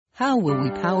How will we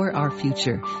power our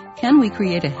future? Can we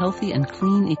create a healthy and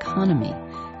clean economy?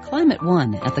 Climate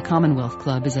One at the Commonwealth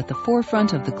Club is at the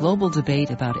forefront of the global debate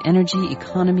about energy,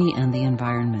 economy, and the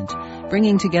environment.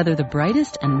 Bringing together the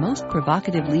brightest and most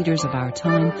provocative leaders of our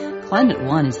time, Climate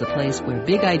One is the place where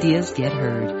big ideas get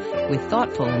heard. With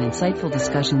thoughtful and insightful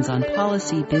discussions on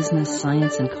policy, business,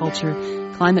 science, and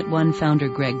culture, Climate One founder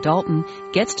Greg Dalton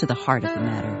gets to the heart of the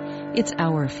matter. It's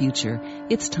our future.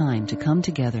 It's time to come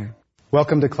together.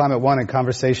 Welcome to Climate One, a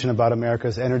conversation about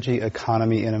America's energy,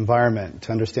 economy, and environment.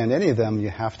 To understand any of them, you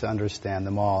have to understand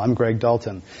them all. I'm Greg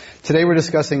Dalton. Today we're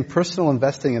discussing personal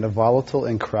investing in a volatile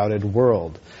and crowded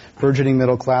world. Burgeoning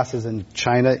middle classes in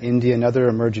China, India, and other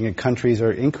emerging countries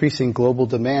are increasing global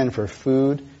demand for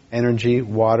food, energy,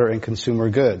 water, and consumer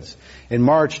goods. In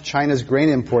March, China's grain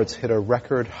imports hit a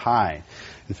record high.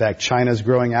 In fact, China's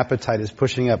growing appetite is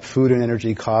pushing up food and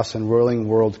energy costs in whirling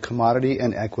world commodity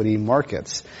and equity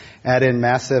markets. Add in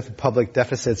massive public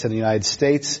deficits in the United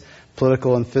States,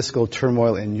 political and fiscal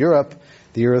turmoil in Europe,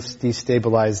 the Earth's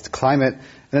destabilized climate,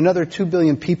 and another 2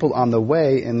 billion people on the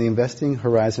way, and the investing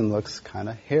horizon looks kind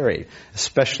of hairy,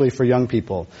 especially for young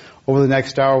people. Over the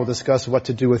next hour, we'll discuss what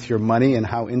to do with your money and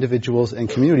how individuals and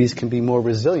communities can be more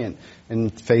resilient in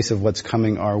the face of what's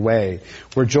coming our way.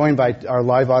 We're joined by our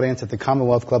live audience at the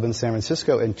Commonwealth Club in San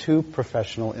Francisco and two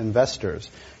professional investors.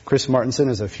 Chris Martenson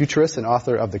is a futurist and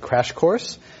author of The Crash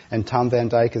Course, and Tom Van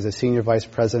Dyke is a senior vice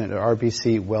president at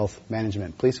RBC Wealth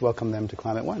Management. Please welcome them to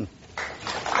Climate One.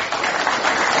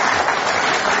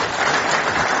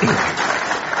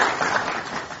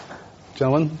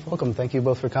 Gentlemen, welcome. Thank you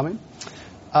both for coming.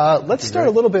 Let's start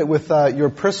a little bit with your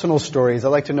personal stories. I'd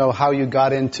like to know how you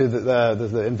got into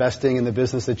the investing in the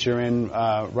business that you're in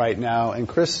right now. And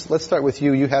Chris, let's start with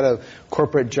you. You had a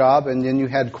corporate job, and then you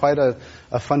had quite a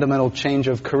fundamental change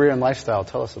of career and lifestyle.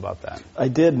 Tell us about that. I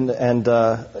did, and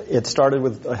it started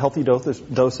with a healthy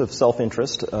dose of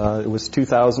self-interest. It was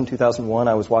 2000, 2001.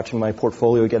 I was watching my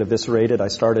portfolio get eviscerated. I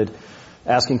started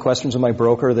asking questions of my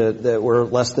broker that were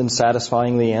less than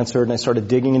satisfyingly answered, and I started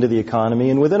digging into the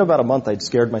economy. And within about a month, I'd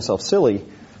scared myself silly,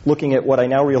 looking at what I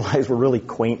now realize were really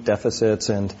quaint deficits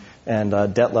and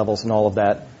debt levels and all of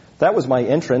that. That was my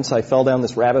entrance. I fell down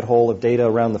this rabbit hole of data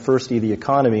around the first E, the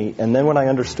economy, and then when I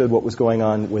understood what was going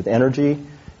on with energy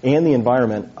and the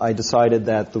environment, I decided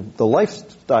that the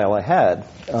lifestyle I had,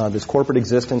 this corporate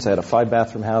existence, I had a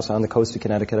 5-bathroom house on the coast of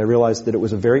Connecticut, I realized that it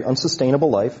was a very unsustainable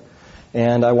life,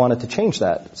 and I wanted to change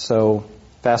that. So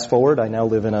fast forward, I now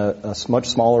live in a much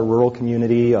smaller rural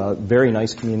community, a very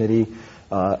nice community.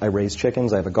 I raise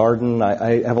chickens. I have a garden.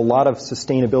 I have a lot of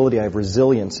sustainability. I have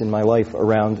resilience in my life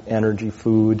around energy,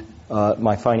 food,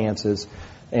 my finances.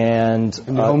 And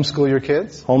you homeschool your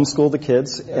kids? Homeschool the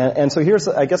kids. And so here's,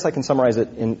 I guess I can summarize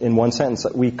it in one sentence.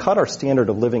 We cut our standard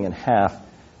of living in half.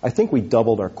 I think we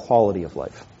doubled our quality of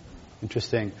life.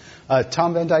 Interesting.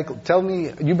 Tom Van Dyke, tell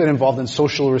me, you've been involved in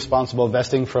social responsible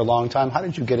investing for a long time. How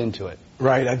did you get into it?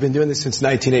 Right. I've been doing this since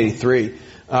 1983.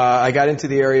 I got into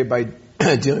the area by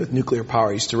dealing with nuclear power.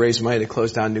 I used to raise money to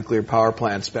close down nuclear power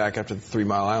plants back after the 3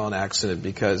 Mile Island accident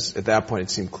because at that point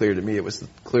it seemed clear to me it was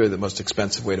clearly the most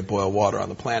expensive way to boil water on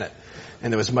the planet.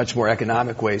 And there was much more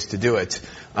economic ways to do it,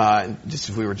 just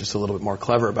if we were just a little bit more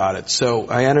clever about it. So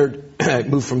I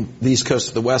moved from the East Coast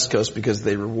to the West Coast because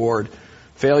they reward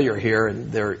failure here,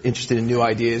 and they're interested in new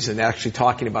ideas and actually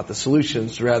talking about the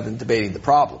solutions rather than debating the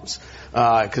problems.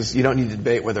 Because you don't need to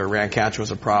debate whether Iran-Contra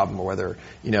was a problem or whether,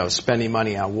 spending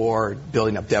money on war,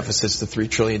 building up deficits to $3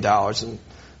 trillion and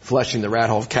flushing the rat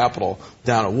hole of capital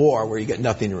down a war where you get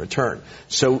nothing in return.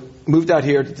 So moved out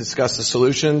here to discuss the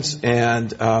solutions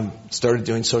and started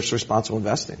doing social responsible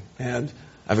investing. And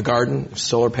I have a garden,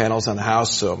 solar panels on the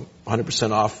house, so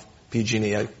 100% off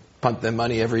PG&E. I punt them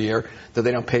money every year, though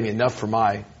they don't pay me enough for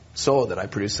my solar that I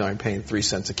produce. So I'm paying 3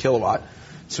 cents a kilowatt.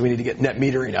 So we need to get net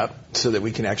metering up so that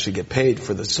we can actually get paid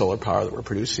for the solar power that we're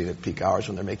producing at peak hours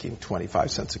when they're making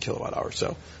 25 cents a kilowatt hour.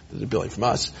 So they're billing from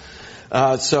us.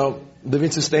 So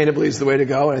living sustainably is the way to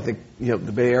go. And I think,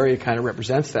 the Bay Area kind of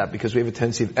represents that because we have a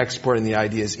tendency of exporting the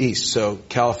ideas east. So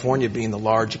California being the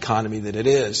large economy that it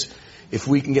is, if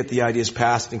we can get the ideas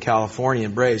passed in California,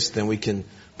 embraced, then we can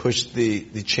push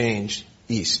the change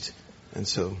east. And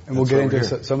we'll get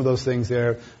into some of those things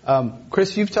there.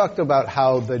 Chris, you've talked about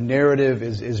how the narrative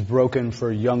is broken for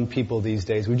young people these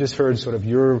days. We just heard sort of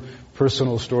your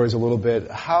personal stories a little bit.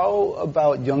 How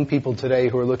about young people today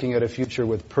who are looking at a future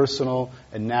with personal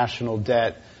and national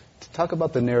debt? Talk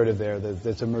about the narrative there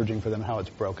that's emerging for them, how it's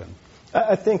broken.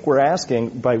 I think we're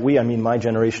asking, by we I mean my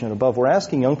generation and above, we're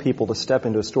asking young people to step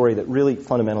into a story that really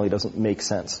fundamentally doesn't make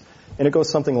sense. And it goes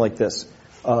something like this.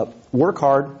 Work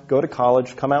hard, go to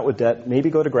college, come out with debt, maybe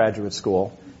go to graduate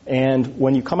school, And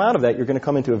when you come out of that, you're going to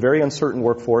come into a very uncertain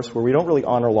workforce where we don't really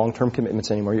honor long-term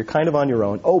commitments anymore. You're kind of on your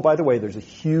own. Oh, by the way, there's a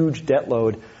huge debt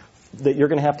load that you're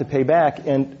going to have to pay back,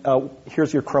 and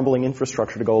here's your crumbling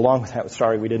infrastructure to go along with that.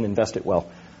 Sorry, we didn't invest it well.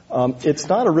 It's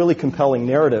not a really compelling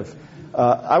narrative.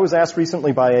 I was asked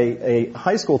recently by a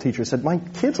high school teacher, said, my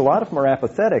kids, a lot of them are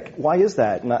apathetic. Why is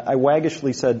that? And I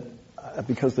waggishly said,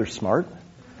 because they're smart.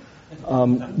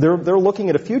 They're looking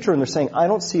at a future and they're saying, I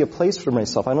don't see a place for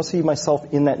myself. I don't see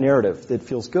myself in that narrative that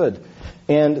feels good.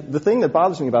 And the thing that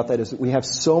bothers me about that is that we have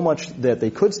so much that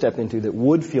they could step into that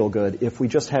would feel good if we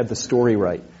just had the story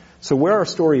right. So where our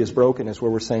story is broken is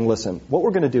where we're saying, listen, what we're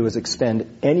going to do is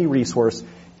expend any resource,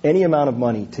 any amount of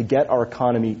money to get our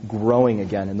economy growing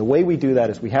again. And the way we do that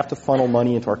is we have to funnel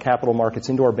money into our capital markets,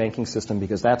 into our banking system,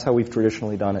 because that's how we've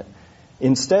traditionally done it.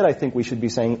 Instead, I think we should be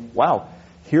saying, wow,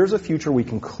 here's a future we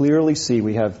can clearly see.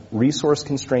 We have resource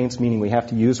constraints, meaning we have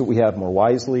to use what we have more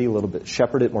wisely, a little bit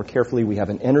shepherd it more carefully. We have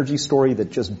an energy story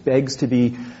that just begs to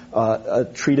be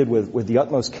treated with the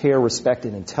utmost care, respect,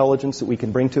 and intelligence that we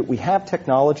can bring to it. We have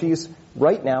technologies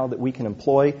right now that we can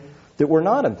employ that we're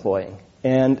not employing.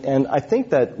 And I think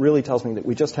that really tells me that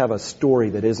we just have a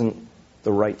story that isn't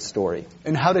the right story.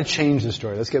 And how to change the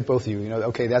story? Let's get both of you.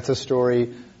 Okay, that's a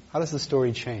story. How does the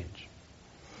story change?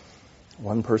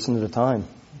 One person at a time.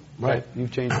 Right.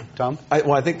 You've changed, Tom?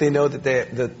 I think they know that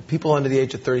the people under the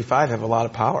age of 35 have a lot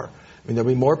of power. I mean, there'll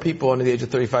be more people under the age of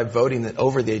 35 voting than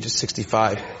over the age of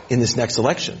 65 in this next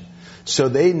election. So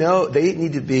they know they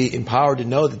need to be empowered to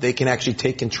know that they can actually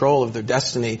take control of their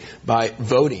destiny by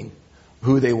voting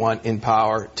who they want in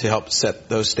power to help set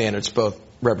those standards, both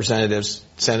representatives,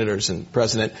 senators, and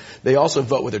president. They also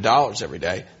vote with their dollars every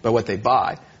day by what they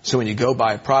buy. So when you go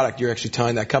buy a product, you're actually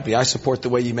telling that company, I support the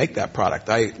way you make that product.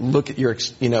 I look at your,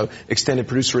 extended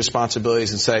producer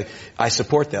responsibilities and say, I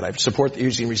support that. I support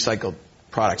using recycled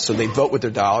products. So they vote with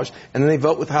their dollars, and then they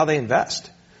vote with how they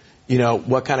invest.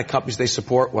 What kind of companies they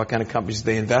support, what kind of companies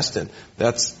they invest in.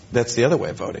 That's the other way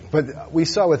of voting. But we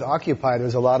saw with Occupy,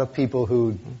 there's a lot of people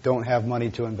who don't have money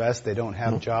to invest. They don't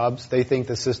have jobs. They think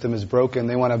the system is broken.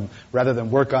 They want to, rather than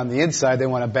work on the inside, they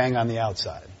want to bang on the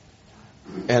outside.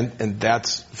 And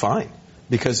that's fine,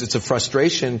 because it's a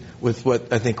frustration with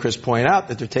what I think Chris pointed out,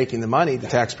 that they're taking the money, the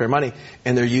taxpayer money,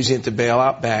 and they're using it to bail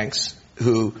out banks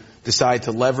who decide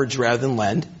to leverage rather than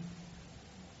lend.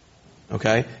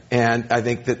 Okay? And I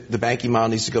think that the banking model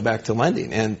needs to go back to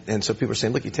lending. And so people are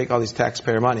saying, look, you take all these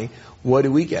taxpayer money, what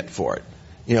do we get for it?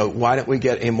 Why don't we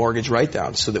get a mortgage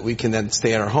write-down so that we can then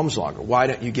stay in our homes longer? Why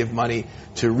don't you give money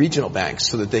to regional banks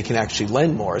so that they can actually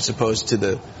lend more as opposed to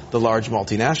the large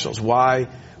multinationals?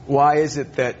 Why is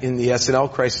it that in the S&L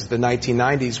crisis of the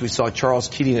 1990s, we saw Charles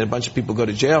Keating and a bunch of people go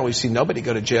to jail? We've seen nobody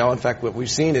go to jail. In fact, what we've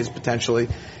seen is potentially,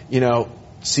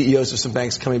 CEOs of some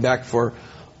banks coming back for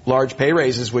large pay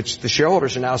raises, which the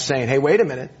shareholders are now saying, hey, wait a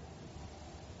minute.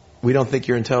 We don't think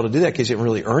you're entitled to do that because you haven't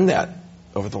really earned that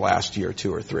over the last year or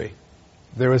two or three.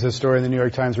 There was a story in the New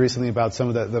York Times recently about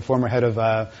some of the former head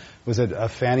of, was it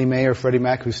Fannie Mae or Freddie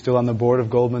Mac, who's still on the board of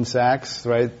Goldman Sachs,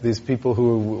 right? These people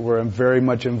who were very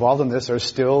much involved in this are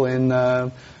still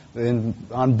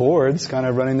on boards kind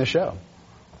of running the show.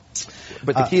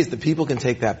 But the key is the people can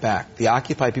take that back. The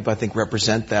Occupy people, I think,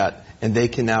 represent that, and they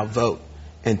can now vote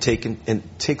and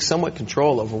take somewhat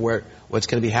control over what's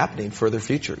going to be happening for their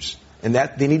futures. And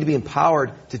that they need to be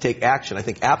empowered to take action. I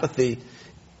think apathy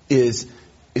is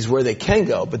where they can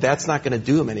go, but that's not going to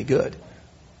do them any good.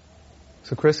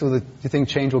 So, Chris, do you think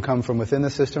change will come from within the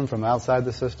system, from outside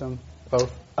the system,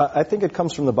 both? I think it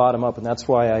comes from the bottom up, and that's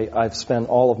why I've spent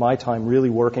all of my time really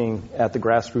working at the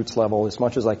grassroots level as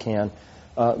much as I can.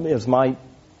 It's my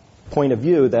point of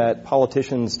view that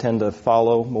politicians tend to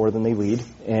follow more than they lead,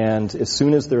 and as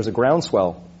soon as there's a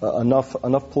groundswell, enough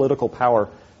political power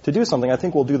to do something, I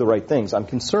think we'll do the right things. I'm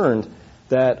concerned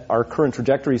that our current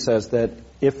trajectory says that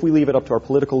if we leave it up to our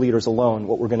political leaders alone,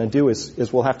 what we're going to do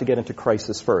is we'll have to get into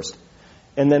crisis first.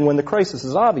 And then when the crisis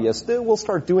is obvious, then we'll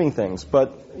start doing things.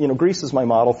 But, Greece is my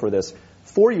model for this.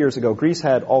 4 years ago, Greece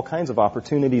had all kinds of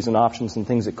opportunities and options and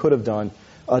things it could have done.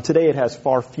 Today it has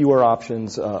far fewer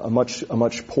options, a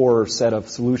much poorer set of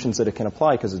solutions that it can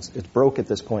apply because it's broke at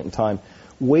this point in time.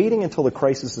 Waiting until the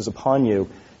crisis is upon you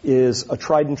is a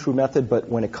tried and true method, but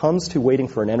when it comes to waiting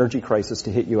for an energy crisis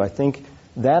to hit you, I think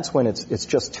that's when it's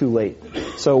just too late.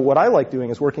 So what I like doing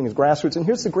is working as grassroots, and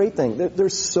here's the great thing.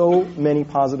 There's so many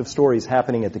positive stories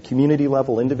happening at the community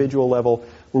level, individual level,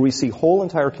 where we see whole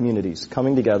entire communities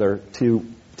coming together to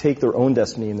take their own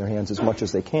destiny in their hands as much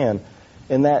as they can.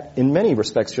 And that, in many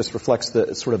respects, just reflects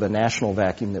the sort of a national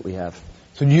vacuum that we have.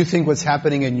 So do you think what's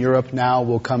happening in Europe now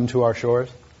will come to our shores?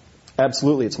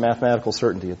 Absolutely. It's mathematical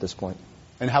certainty at this point.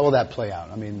 And how will that play out?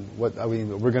 We're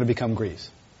going to become Greece.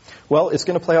 Well, it's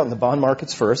going to play out in the bond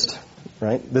markets first,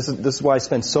 right? This is why I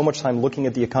spend so much time looking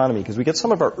at the economy, because we get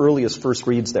some of our earliest first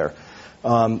reads there.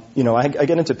 I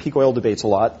get into peak oil debates a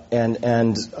lot,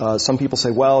 and some people say,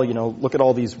 well, look at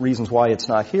all these reasons why it's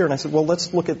not here. And I said, well,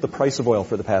 let's look at the price of oil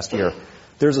for the past year.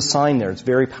 There's a sign there. It's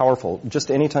very powerful.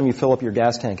 Just anytime you fill up your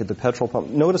gas tank at the petrol pump,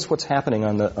 notice what's happening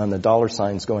on the dollar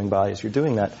signs going by as you're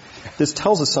doing that. This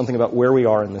tells us something about where we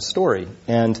are in this story.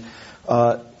 And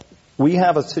we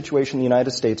have a situation in the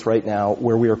United States right now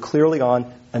where we are clearly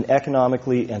on an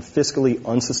economically and fiscally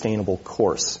unsustainable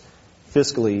course.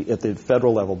 Fiscally at the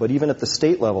federal level, but even at the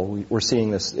state level, we're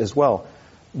seeing this as well.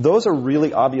 Those are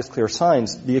really obvious, clear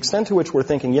signs. The extent to which we're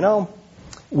thinking,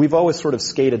 we've always sort of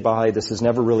skated by. This has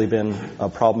never really been a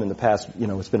problem in the past.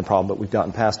 It's been a problem, but we've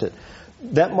gotten past it.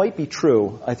 That might be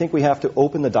true. I think we have to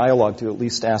open the dialogue to at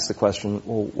least ask the question,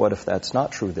 well, what if that's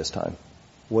not true this time?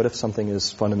 What if something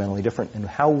is fundamentally different? And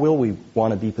how will we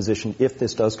want to be positioned if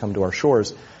this does come to our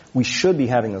shores? We should be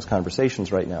having those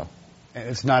conversations right now. And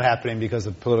it's not happening because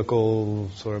of political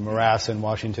sort of morass in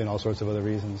Washington, all sorts of other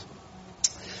reasons.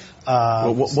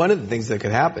 One of the things that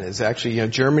could happen is actually,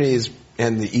 Germany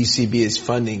and the ECB is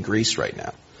funding Greece right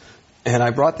now. And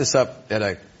I brought this up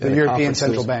at the European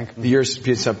Central Bank. The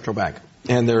European Central Bank.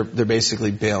 And they're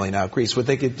basically bailing out Greece. What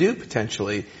they could do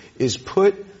potentially is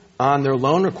put on their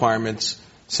loan requirements,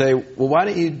 say, well, why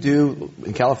don't you do,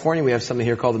 in California we have something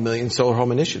here called the Million Solar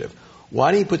Home Initiative.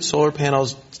 Why don't you put solar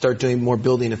panels, start doing more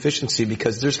building efficiency,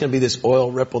 because there's going to be this oil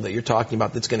ripple that you're talking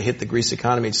about that's going to hit the Greece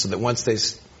economy, so that once they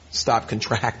stop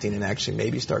contracting and actually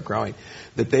maybe start growing,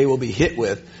 that they will be hit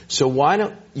with. So why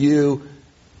don't you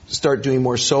start doing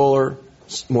more solar,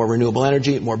 more renewable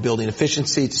energy, more building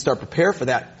efficiency to start prepare for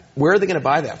that? Where are they going to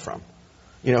buy that from?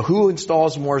 Who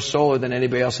installs more solar than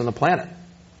anybody else on the planet?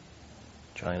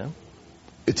 China.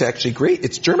 It's actually great.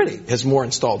 It's Germany has more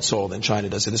installed solar than China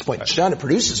does at this point. China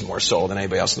produces more solar than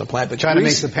anybody else on the planet. But China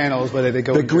makes the panels, but they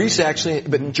go. But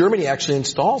but Germany actually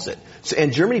installs it. So,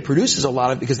 and Germany produces a lot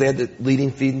of it because they had the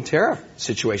leading feed-in tariff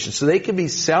situation. So they can be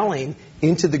selling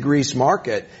into the Greece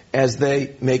market as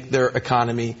they make their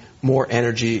economy more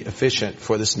energy efficient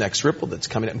for this next ripple that's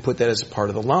coming up, and put that as a part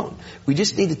of the loan. We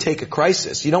just need to take a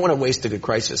crisis. You don't want to waste a good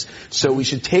crisis. So we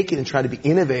should take it and try to be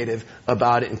innovative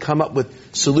about it and come up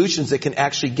with solutions that can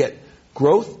actually get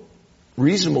growth,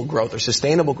 reasonable growth or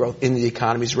sustainable growth in the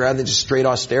economies, rather than just straight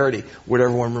austerity where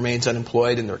everyone remains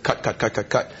unemployed and they're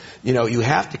cut. You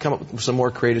have to come up with some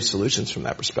more creative solutions from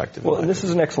that perspective. Well, and this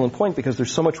is an excellent point, because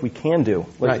there's so much we can do.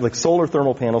 Like solar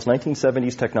thermal panels,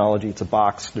 1970s technology. It's a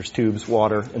box, there's tubes,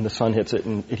 water, and the sun hits it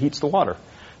and it heats the water.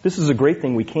 This is a great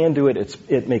thing. We can do it.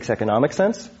 It makes economic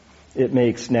sense. It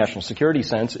makes national security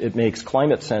sense. It makes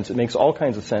climate sense. It makes all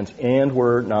kinds of sense, and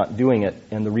we're not doing it.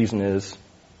 And the reason is,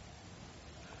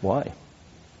 why?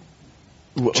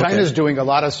 China's doing a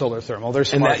lot of solar thermal. They're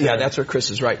smart. That's where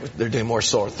Chris is right. They're doing more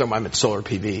solar thermal. I meant solar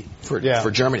PV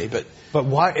for Germany. But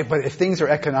why? But if things are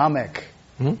economic,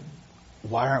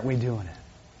 why aren't we doing it?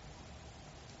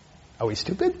 Are we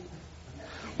stupid?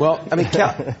 Well,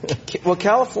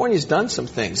 California's done some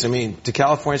things. To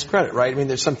California's credit, right?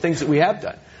 There's some things that we have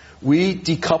done. We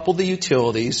decoupled the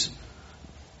utilities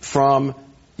from,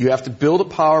 you have to build a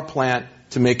power plant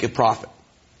to make a profit.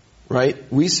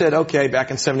 Right? We said, okay,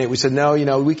 back in 78, we said,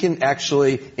 no, we can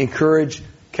actually encourage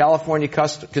California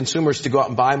consumers to go out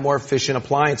and buy more efficient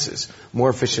appliances, more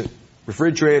efficient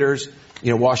refrigerators,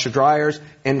 washer dryers,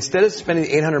 and instead of spending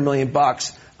 $800 million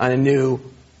on a new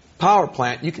power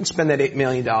plant, you can spend that $8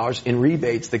 million in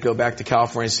rebates that go back to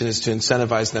California citizens to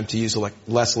incentivize them to use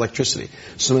less electricity.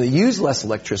 So when they use less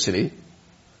electricity,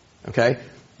 okay,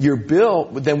 your bill,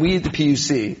 then we at the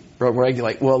PUC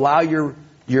regulate, will allow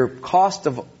your cost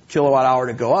of kilowatt hour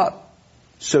to go up.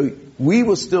 So we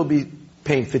will still be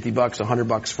paying $50,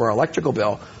 $100 for our electrical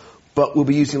bill, but we'll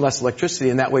be using less electricity,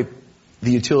 and that way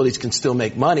the utilities can still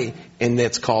make money, and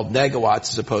that's called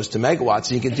negawatts as opposed to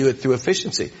megawatts, and you can do it through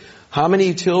efficiency. How many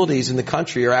utilities in the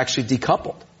country are actually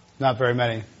decoupled? Not very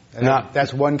many.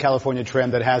 That's one California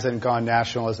trend that hasn't gone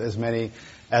national as many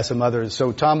as some others.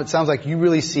 So, Tom, it sounds like you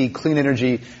really see clean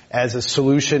energy as a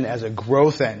solution, as a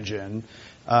growth engine.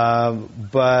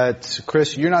 But,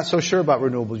 Chris, you're not so sure about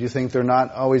renewables. You think they're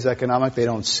not always economic, they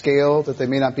don't scale, that they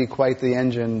may not be quite the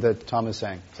engine that Tom is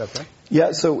saying. Is that right?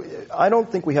 Yeah, so I don't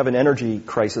think we have an energy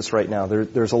crisis right now.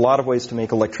 There's a lot of ways to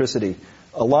make electricity.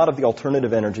 A lot of the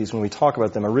alternative energies, when we talk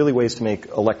about them, are really ways to make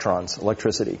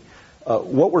electricity.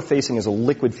 What we're facing is a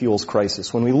liquid fuels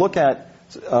crisis. When we look at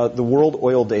the world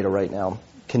oil data right now,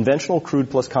 conventional crude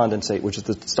plus condensate, which is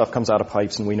the stuff comes out of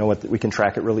pipes and we know we can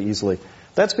track it really easily.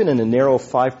 That's been in a narrow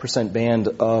 5% band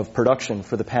of production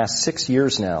for the past 6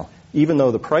 years now, even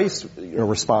though the price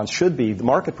response should be, the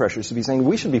market pressure should be saying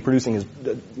we should be producing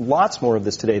lots more of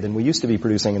this today than we used to be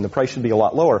producing, and the price should be a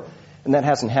lot lower, and that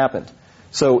hasn't happened.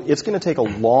 So it's going to take a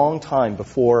long time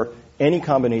before any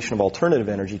combination of alternative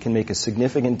energy can make a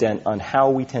significant dent on how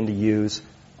we tend to use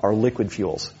our liquid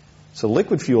fuels. So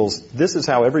liquid fuels, this is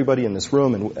how everybody in this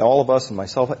room, and all of us and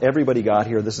myself, everybody got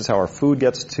here. This is how our food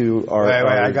gets to our... Wait,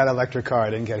 I got an electric car. I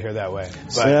didn't get here that way.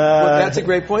 But, well, that's a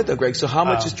great point, though, Greg. So how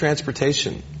much is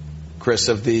transportation, Chris,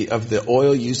 of the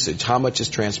oil usage? How much is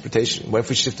transportation? What if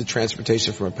we shifted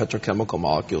transportation from a petrochemical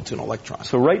molecule to an electron?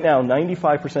 So right now,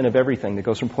 95% of everything that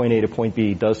goes from point A to point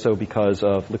B does so because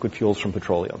of liquid fuels from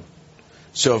petroleum.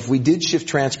 So if we did shift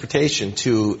transportation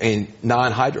to a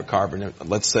non-hydrocarbon,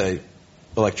 let's say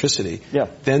electricity,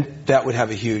 then that would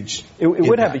have a huge It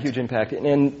would have a huge impact.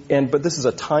 But this is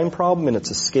a time problem, and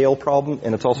it's a scale problem,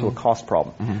 and it's also a cost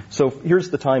problem. Mm-hmm. So here's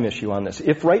the time issue on this.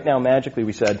 If right now magically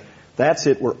we said, that's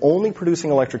it, we're only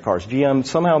producing electric cars. GM,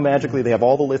 somehow magically they have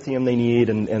all the lithium they need,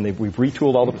 and we've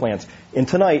retooled all the plants. And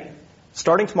tonight,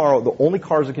 starting tomorrow, the only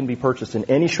cars that can be purchased in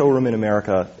any showroom in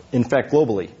America, in fact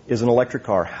globally, is an electric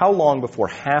car. How long before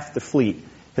half the fleet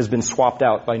has been swapped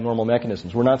out by normal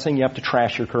mechanisms? We're not saying you have to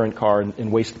trash your current car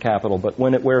and waste the capital, but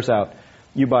when it wears out,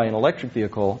 you buy an electric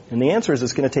vehicle, and the answer is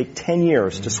it's going to take 10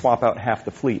 years to swap out half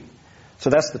the fleet. So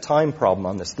that's the time problem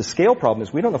on this. The scale problem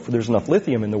is we don't know if there's enough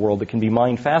lithium in the world that can be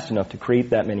mined fast enough to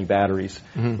create that many batteries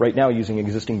right now using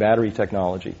existing battery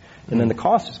technology. And then the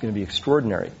cost is going to be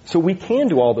extraordinary. So we can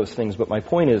do all those things, but my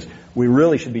point is we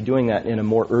really should be doing that in a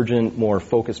more urgent, more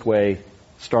focused way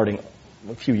starting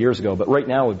a few years ago, but right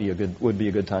now would be a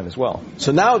good time as well.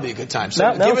 So now would be a good time.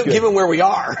 So given where we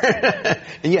are,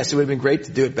 and yes, it would have been great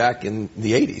to do it back in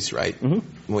the 80s, right? Mm-hmm.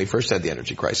 When we first had the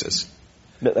energy crisis.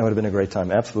 That would have been a great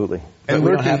time, absolutely. And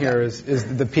lurking here is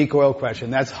the peak oil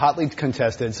question. That's hotly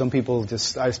contested. Some people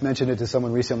I mentioned it to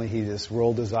someone recently. He just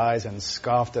rolled his eyes and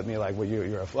scoffed at me like, well,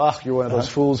 you're one of those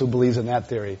fools who believes in that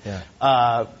theory.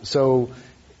 Yeah. So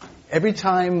every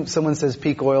time someone says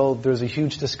peak oil, there's a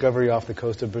huge discovery off the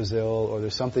coast of Brazil, or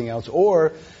there's something else,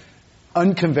 or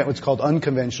what's called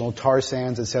unconventional, tar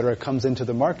sands, et cetera, comes into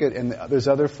the market, and there's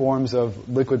other forms of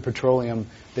liquid petroleum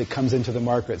that comes into the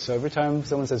market. So every time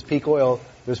someone says peak oil,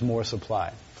 there's more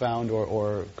supply found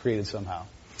or created somehow.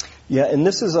 Yeah, and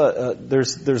this is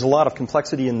there's a lot of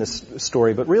complexity in this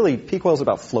story, but really peak oil is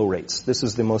about flow rates. This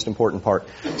is the most important part.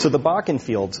 So the Bakken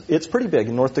fields, it's pretty big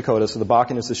in North Dakota. So the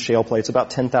Bakken is this shale play. It's about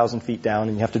 10,000 feet down,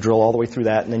 and you have to drill all the way through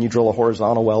that, and then you drill a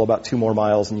horizontal well about 2 more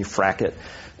miles, and you frack it.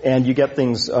 And you get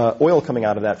oil coming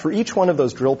out of that. For each one of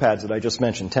those drill pads that I just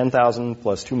mentioned, 10,000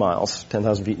 plus 2 miles,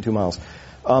 10,000 feet and 2 miles,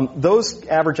 those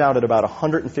average out at about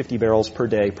 150 barrels per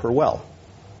day per well.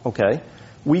 Okay?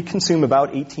 We consume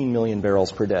about 18 million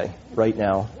barrels per day right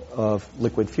now of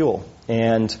liquid fuel.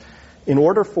 And in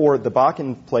order for the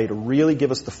Bakken play to really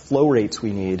give us the flow rates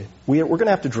we need, we're going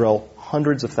to have to drill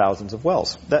hundreds of thousands of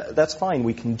wells. That's fine.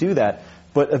 We can do that.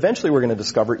 But eventually we're going to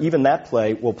discover even that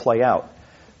play will play out.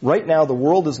 Right now, the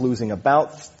world is losing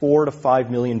about 4 to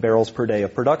 5 million barrels per day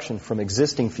of production from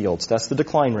existing fields. That's the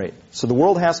decline rate. So the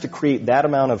world has to create that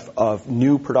amount of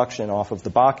new production off of the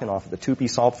Bakken, off of the Tupi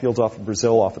salt fields, off of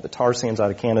Brazil, off of the tar sands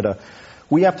out of Canada.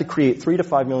 We have to create 3 to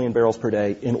 5 million barrels per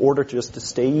day in order just to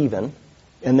stay even.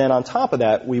 And then on top of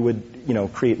that, we would,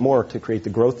 create more to create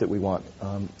the growth that we want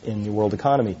in the world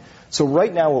economy. So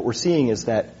right now, what we're seeing is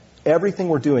that everything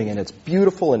we're doing, and it's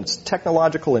beautiful, and it's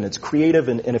technological, and it's creative,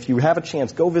 and if you have a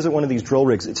chance, go visit one of these drill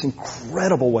rigs. It's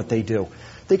incredible what they do.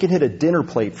 They can hit a dinner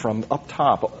plate from up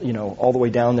top, all the way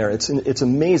down there. It's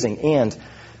amazing, and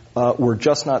we're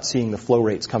just not seeing the flow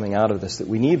rates coming out of this that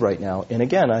we need right now. And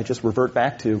again, I just revert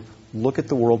back to look at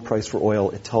the world price for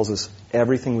oil. It tells us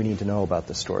everything we need to know about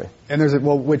this story. And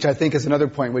which I think is another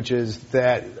point, which is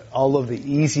that all of the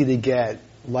easy to get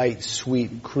light,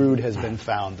 sweet crude has been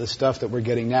found. The stuff that we're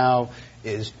getting now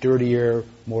is dirtier,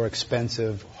 more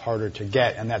expensive, harder to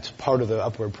get, and that's part of the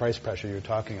upward price pressure you're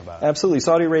talking about. Absolutely.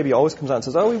 Saudi Arabia always comes out and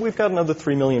says, we've got another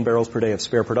 3 million barrels per day of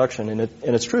spare production, and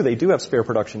it's true, they do have spare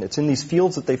production. It's in these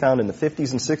fields that they found in the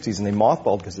 50s and 60s, and they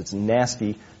mothballed because it's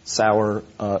nasty, sour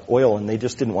oil, and they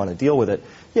just didn't want to deal with it.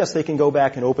 Yes, they can go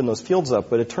back and open those fields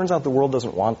up, but it turns out the world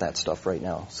doesn't want that stuff right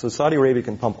now. So Saudi Arabia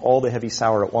can pump all the heavy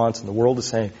sour at once, and the world is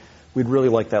saying, we'd really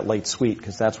like that light sweet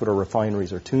because that's what our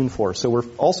refineries are tuned for. So we're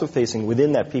also facing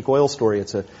within that peak oil story,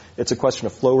 it's a question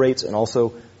of flow rates and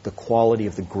also the quality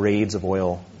of the grades of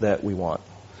oil that we want.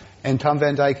 And Tom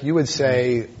Van Dyke, you would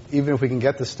say even if we can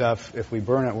get the stuff, if we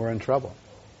burn it, we're in trouble.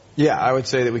 Yeah, I would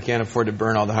say that we can't afford to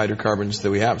burn all the hydrocarbons that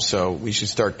we have, so we should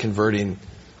start converting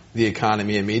the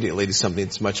economy immediately to something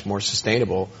that's much more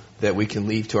sustainable that we can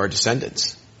leave to our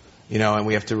descendants. And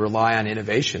we have to rely on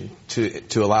innovation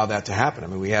to allow that to happen. I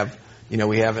mean, we have with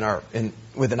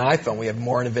an iPhone, we have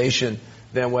more innovation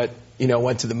than what,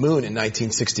 went to the moon in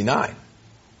 1969.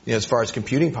 As far as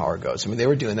computing power goes. I mean, they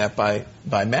were doing that by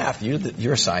math.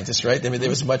 You're a scientist, right? I mean, it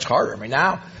was much harder. I mean,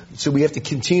 now, so we have to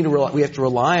continue to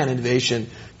rely on innovation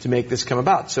to make this come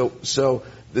about. So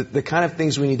the kind of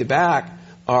things we need to back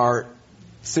are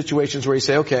situations where you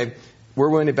say, okay, we're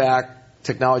willing to back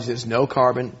technology that has no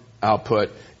carbon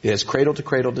output. It has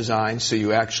cradle-to-cradle design, so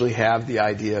you actually have the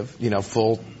idea of,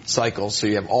 full cycles. So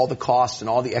you have all the costs and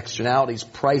all the externalities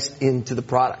priced into the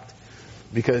product.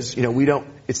 Because,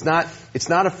 it's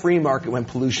not a free market when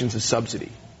pollution's a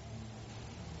subsidy.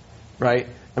 Right?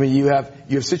 I mean, you have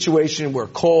a situation where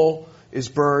coal is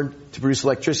burned to produce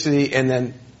electricity, and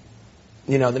then,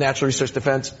 the Natural Resource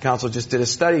Defense Council just did a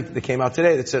study that came out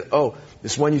today that said,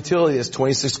 this one utility, this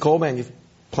 26 coal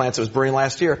plants that was burning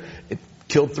last year, it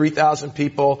killed 3,000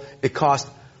 people. It cost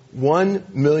 1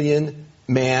 million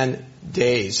man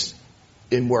days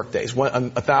in work days,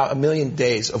 a million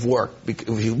days of work.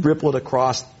 If you ripple it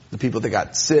across the people that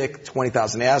got sick,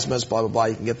 20,000 asthmas, blah, blah, blah,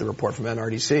 you can get the report from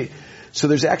NRDC. So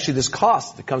there's actually this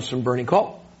cost that comes from burning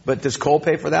coal. But does coal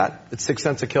pay for that at 6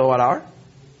 cents a kilowatt hour?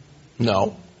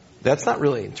 No. That's not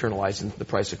really internalizing the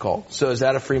price of coal. So is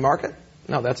that a free market?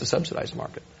 No, that's a subsidized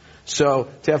market. So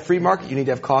to have free market, you need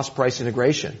to have cost-price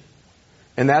integration.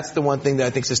 And that's the one thing that I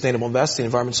think sustainable investing,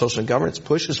 environment, social, and governance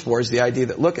pushes for is the idea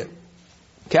that,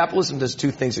 capitalism does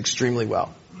two things extremely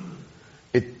well.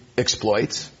 It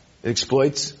exploits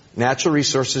natural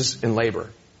resources and labor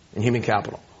and human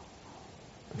capital.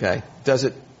 Okay? Does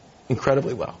it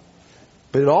incredibly well.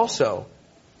 But it also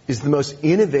is the most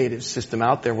innovative system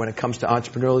out there when it comes to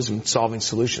entrepreneurialism and solving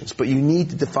solutions. But you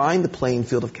need to define the playing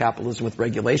field of capitalism with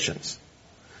regulations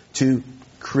to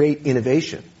create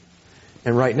innovation.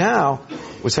 And right now,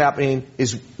 what's happening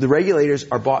is the regulators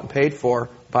are bought and paid for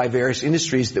by various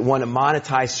industries that want to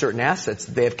monetize certain assets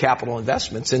that they have capital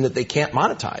investments in that they can't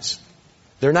monetize.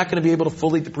 They're not going to be able to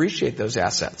fully depreciate those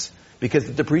assets because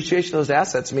the depreciation of those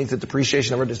assets means the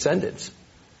depreciation of our descendants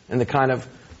and the kind of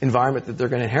environment that they're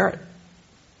going to inherit.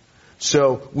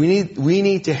 So we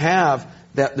need to have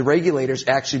that the regulators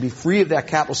actually be free of that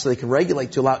capital so they can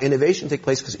regulate to allow innovation to take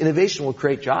place because innovation will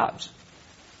create jobs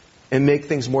and make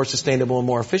things more sustainable and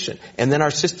more efficient. And then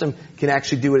our system can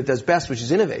actually do what it does best, which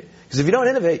is innovate. Because if you don't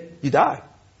innovate, you die.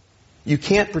 You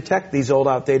can't protect these old,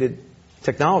 outdated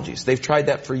technologies. They've tried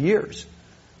that for years.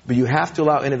 But you have to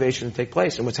allow innovation to take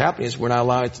place. And what's happening is we're not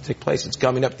allowing it to take place. It's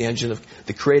gumming up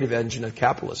the creative engine of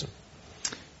capitalism.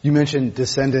 You mentioned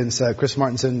descendants. Chris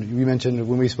Martenson, you mentioned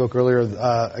when we spoke earlier,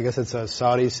 I guess it's a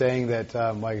Saudi saying that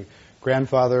my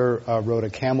grandfather rode a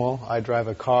camel. I drive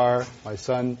a car. My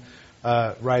son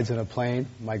rides in a plane.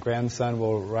 My grandson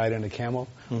will ride in a camel.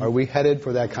 Mm-hmm. Are we headed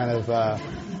for that kind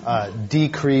of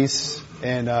decrease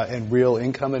in real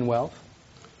income and wealth?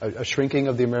 A shrinking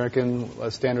of the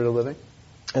American standard of living?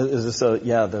 Is this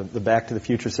the Back to the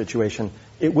Future situation?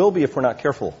 It will be if we're not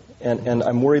careful. And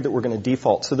I'm worried that we're going to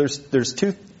default. So there's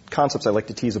two concepts I like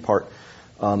to tease apart.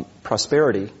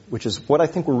 Prosperity, which is what I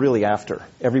think we're really after.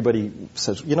 Everybody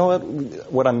says, you know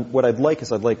what I'd like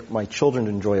is I'd like my children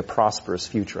to enjoy a prosperous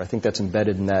future. I think that's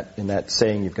embedded in that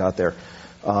saying you've got there.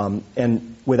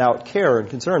 And without care and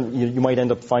concern, you might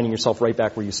end up finding yourself right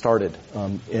back where you started,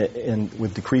 and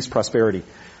with decreased prosperity.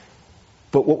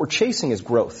 But what we're chasing is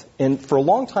growth. And for a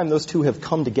long time, those two have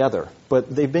come together,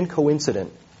 but they've been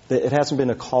coincident. It hasn't been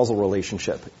a causal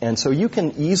relationship. And so you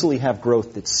can easily have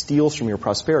growth that steals from your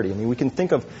prosperity. I mean, we can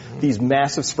think of these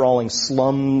massive, sprawling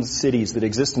slum cities that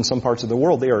exist in some parts of the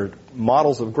world. They are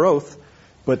models of growth,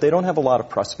 but they don't have a lot of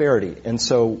prosperity. And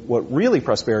so what really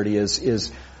prosperity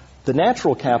is the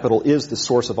natural capital is the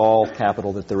source of all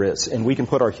capital that there is. And we can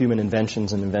put our human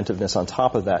inventions and inventiveness on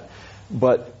top of that.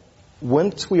 But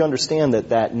once we understand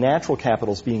that natural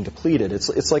capital is being depleted,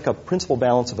 it's like a principal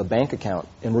balance of a bank account,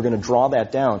 and we're going to draw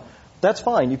that down. That's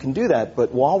fine, you can do that,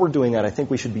 but while we're doing that, I think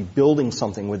we should be building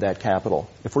something with that capital.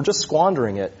 If we're just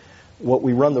squandering it, what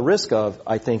we run the risk of,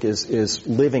 I think, is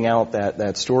living out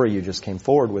that story you just came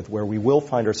forward with, where we will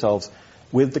find ourselves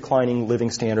with declining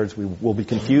living standards. We will be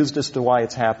confused as to why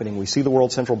it's happening. We see the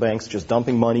world central banks just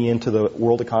dumping money into the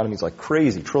world economies like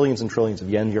crazy, trillions and trillions of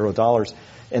yen, euro, dollars.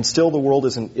 And still the world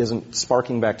isn't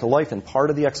sparking back to life. And part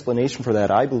of the explanation for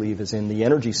that, I believe, is in the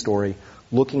energy story,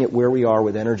 looking at where we are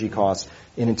with energy costs.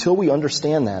 And until we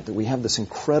understand that we have this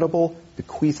incredible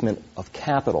bequeathment of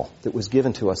capital that was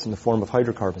given to us in the form of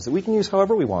hydrocarbons that we can use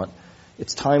however we want,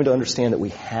 It's time to understand that we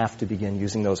have to begin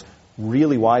using those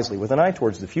really wisely with an eye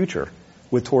towards the future,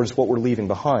 towards what we're leaving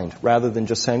behind, rather than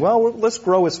just saying, well, let's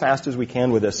grow as fast as we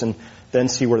can with this and then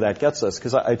see where that gets us.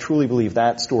 Because I truly believe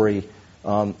that story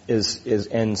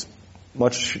ends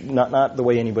much not the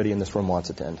way anybody in this room wants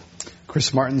it to end. Chris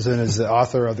Martenson is the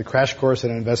author of The Crash Course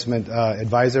and an investment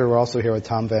advisor. We're also here with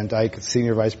Tom Van Dyke,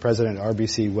 Senior Vice President at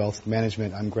RBC Wealth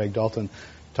Management. I'm Greg Dalton.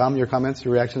 Tom, your comments,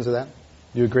 your reactions to that?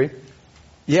 Do you agree?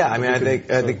 Yeah, I mean, I think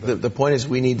the point is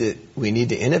we need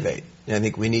to innovate. And I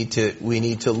think we need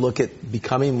to look at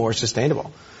becoming more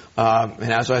sustainable.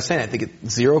 And as I was saying, I think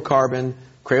it's zero carbon,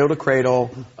 cradle to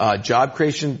cradle, job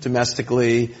creation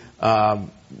domestically.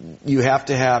 You have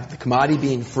to have the commodity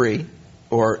being free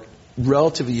or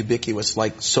relatively ubiquitous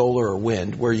like solar or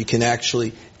wind, where you can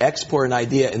actually export an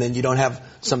idea and then you don't have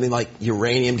something like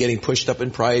uranium getting pushed up in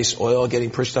price, oil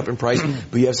getting pushed up in price,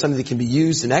 but you have something that can be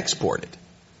used and exported.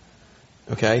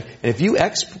 Okay? And if you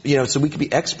so we could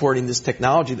be exporting this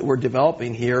technology that we're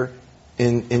developing here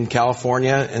in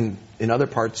California and in other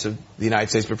parts of the United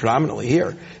States, but predominantly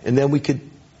here. And then we could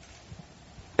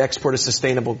export a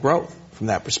sustainable growth from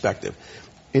that perspective.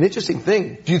 An interesting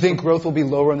thing. Do you think growth will be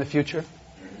lower in the future?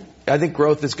 I think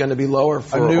growth is going to be lower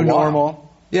for a new while.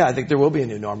 Normal? Yeah, I think there will be a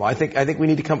new normal. I think we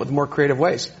need to come up with more creative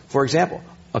ways. For example,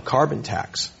 a carbon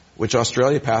tax, which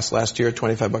Australia passed last year at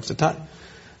 $25 a ton.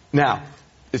 Now,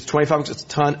 is $25 a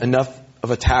ton enough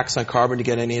of a tax on carbon to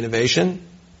get any innovation?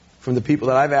 From the people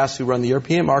that I've asked who run the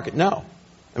European market, no.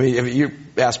 I mean, if you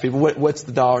ask people, what's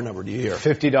the dollar number? Do you hear?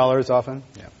 $50 often?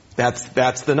 Yeah.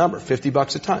 That's the number,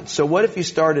 $50 a ton. So what if you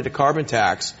started a carbon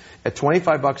tax at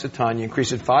 $25 a ton, you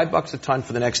increase it $5 a ton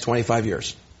for the next 25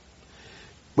 years?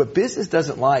 What business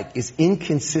doesn't like is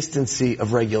inconsistency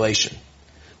of regulation.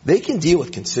 They can deal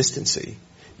with consistency.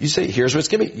 You say, here's what it's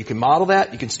going to be. You can model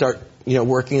that. You can start,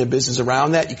 working a business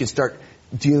around that. You can start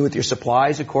dealing with your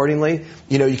supplies accordingly.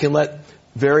 You can let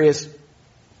various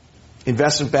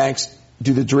investment banks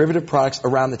do the derivative products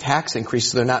around the tax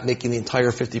increase so they're not making the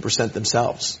entire 50%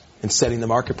 themselves and setting the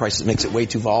market prices. It makes it way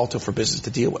too volatile for business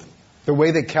to deal with. The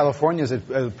way that California is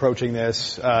approaching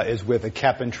this is with a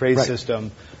cap-and-trade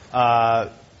system. Do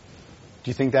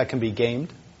you think that can be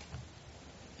gamed?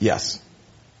 Yes.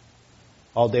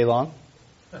 All day long?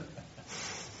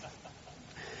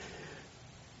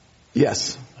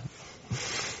 Yes.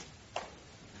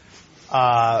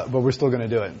 But we're still going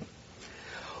to do it.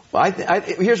 Well,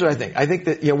 here's what I think. I think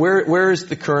that where is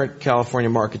the current California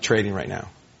market trading right now?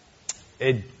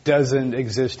 It doesn't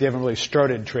exist. You haven't really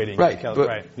started trading. Right.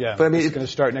 Right. Yeah. But I mean, it's going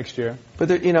to start next year. But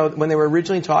when they were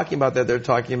originally talking about that, they're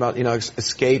talking about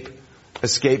escape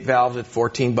valves at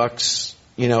 $14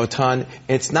 a ton. And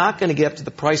it's not going to get up to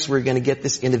the price where you're going to get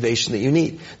this innovation that you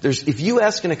need. If you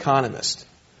ask an economist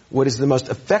what is the most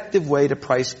effective way to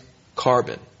price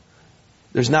carbon,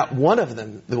 there's not one of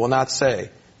them that will not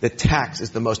say that tax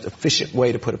is the most efficient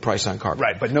way to put a price on carbon.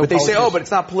 Right, but they say, but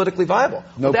it's not politically viable.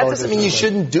 No, that doesn't mean you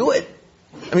shouldn't do it.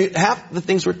 I mean, half the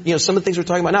things some of the things we're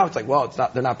talking about now, it's like,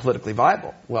 they're not politically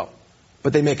viable. Well,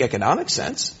 but they make economic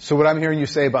sense. So what I'm hearing you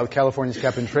say about California's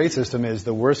cap-and-trade system is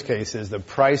the worst case is the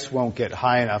price won't get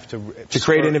high enough to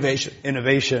create innovation.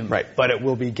 Innovation, right? But it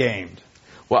will be gamed.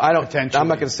 Well, I'm not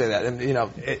going to say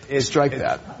that. Strike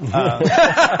that.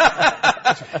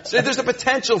 So there's a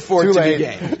potential for it to be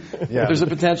gamed. Yeah. There's a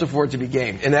potential for it to be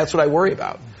gamed, and that's what I worry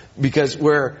about. Because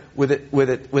with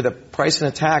a price and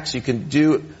a tax, you can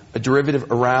do a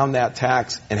derivative around that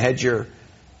tax and hedge your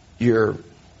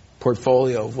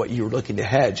portfolio of what you're looking to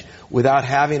hedge without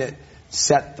having it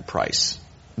set the price.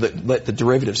 Let the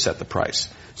derivative set the price.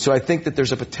 So I think that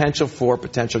there's a potential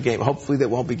game. Hopefully that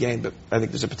won't be gamed, but I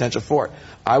think there's a potential for it.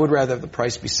 I would rather have the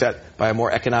price be set by a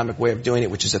more economic way of doing it,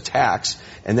 which is a tax,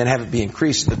 and then have it be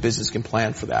increased so the business can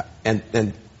plan for that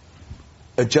and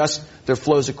adjust their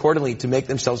flows accordingly to make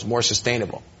themselves more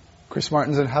sustainable. Chris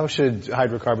Martenson, how should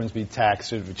hydrocarbons be taxed?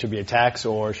 Should it be a tax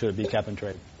or should it be cap and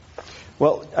trade?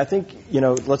 Well, I think,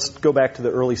 let's go back to the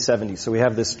early 70s. So we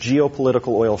have this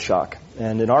geopolitical oil shock.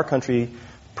 And in our country,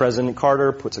 President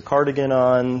Carter puts a cardigan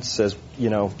on, says,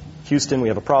 Houston, we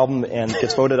have a problem, and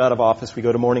gets voted out of office. We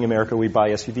go to Morning America, we buy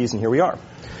SUVs, and here we are.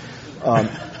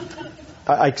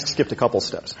 I skipped a couple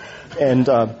steps. And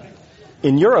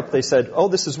in Europe, they said,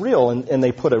 this is real, and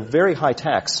they put a very high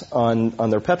tax on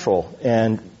their petrol,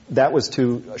 and that was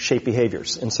to shape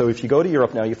behaviors. And so if you go to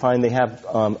Europe now, you find they have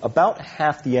about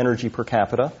half the energy per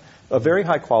capita a very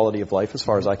high quality of life as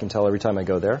far as I can tell every time I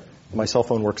go there. My cell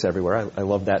phone works everywhere. I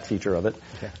love that feature of it.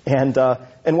 Okay.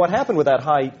 And what happened with that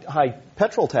high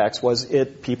petrol tax was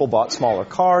people bought smaller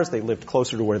cars, they lived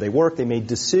closer to where they worked, they made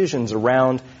decisions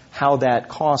around how that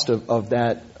cost of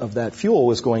that fuel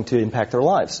was going to impact their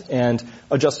lives and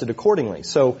adjusted accordingly.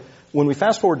 So when we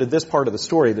fast forward to this part of the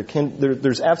story,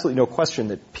 there's absolutely no question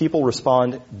that people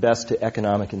respond best to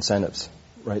economic incentives.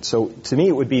 Right. So to me,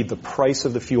 it would be the price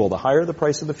of the fuel. The higher the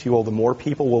price of the fuel, the more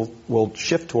people will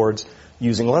shift towards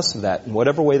using less of that in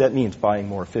whatever way that means, buying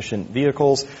more efficient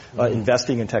vehicles,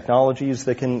 investing in technologies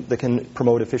that can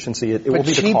promote efficiency. It will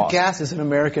be the cost. Cheap gas is an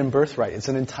American birthright. It's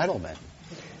an entitlement.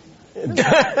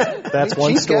 That's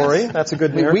one story. Gas, that's a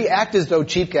good mirror. We act as though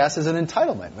cheap gas is an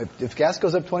entitlement. If gas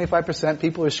goes up 25%,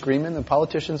 people are screaming, the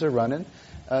politicians are running.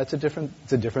 It's a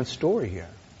different story here.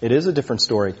 It is a different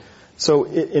story. So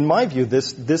in my view,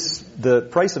 the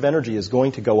price of energy is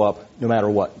going to go up no matter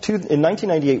what. In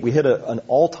 1998, we hit an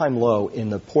all-time low in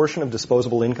the portion of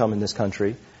disposable income in this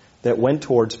country that went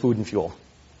towards food and fuel.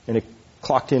 And it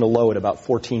clocked in a low at about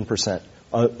 14%.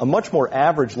 A much more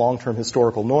average long-term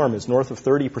historical norm is north of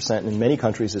 30%, and in many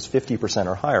countries is 50%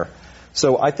 or higher.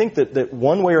 So I think that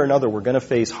one way or another we're going to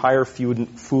face higher food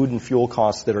and fuel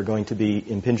costs that are going to be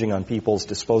impinging on people's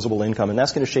disposable income, and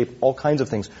that's going to shape all kinds of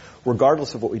things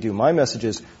regardless of what we do. My message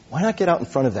is, why not get out in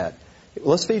front of that?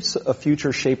 Let's face a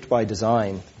future shaped by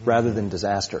design rather than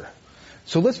disaster.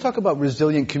 So let's talk about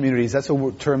resilient communities. That's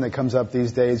a term that comes up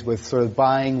these days with sort of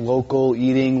buying local,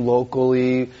 eating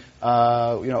locally.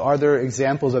 Are there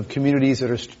examples of communities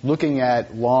that are looking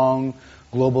at long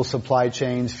global supply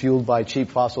chains fueled by cheap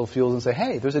fossil fuels and say,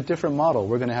 hey, there's a different model.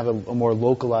 We're going to have a more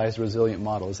localized, resilient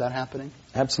model. Is that happening?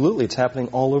 Absolutely. It's happening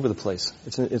all over the place.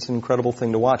 It's an incredible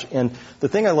thing to watch. And the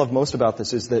thing I love most about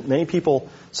this is that many people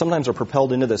sometimes are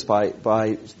propelled into this by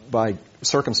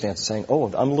circumstances saying, oh,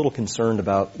 I'm a little concerned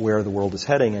about where the world is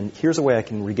heading, and here's a way I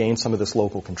can regain some of this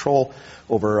local control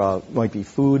over, might be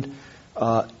food.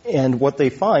 And what I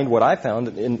found,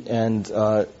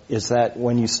 is that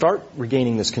when you start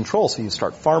regaining this control, so you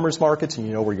start farmers markets and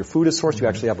you know where your food is sourced, you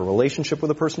actually have a relationship with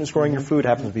the person who's growing your food,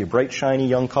 happens to be a bright, shiny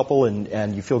young couple,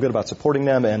 and you feel good about supporting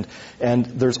them, and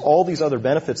there's all these other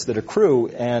benefits that accrue,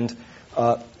 and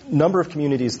number of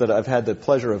communities that I've had the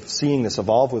pleasure of seeing this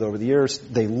evolve with over the years,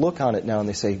 they look on it now and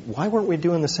they say, why weren't we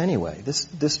doing this anyway?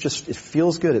 This just, it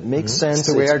feels good. It makes sense.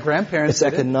 It's the way our grandparents did it.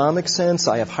 It's economic sense.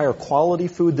 I have higher quality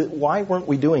food. Why weren't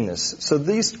we doing this? So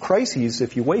these crises,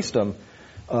 if you waste them,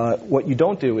 what you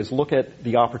don't do is look at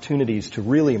the opportunities to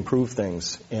really improve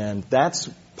things. And that's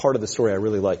part of the story I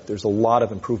really like. There's a lot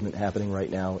of improvement happening right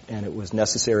now, and it was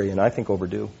necessary and I think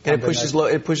overdue. And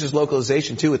it pushes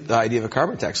localization, too, with the idea of a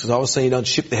carbon tax. Because all of a sudden you don't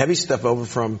ship the heavy stuff over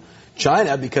from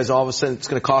China because all of a sudden it's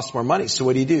going to cost more money. So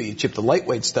what do? You chip the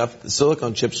lightweight stuff, the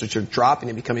silicone chips, which are dropping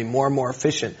and becoming more and more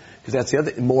efficient. Because that's the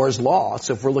other, Moore's Law.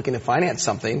 So if we're looking to finance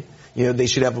something, they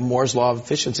should have a Moore's Law of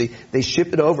efficiency. They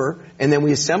ship it over, and then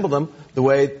we assemble them the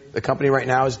way the company right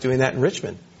now is doing that in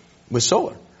Richmond with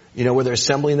solar. Where they're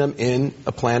assembling them in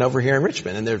a plant over here in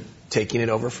Richmond, and they're taking it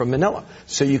over from Manila.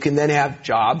 So you can then have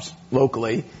jobs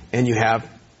locally, and you have,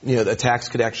 the tax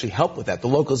could actually help with that. The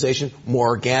localization, more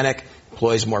organic,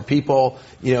 employs more people,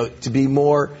 to be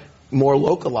more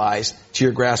localized to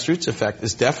your grassroots effect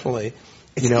is definitely,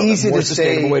 easy a more to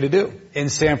sustainable say way to do. In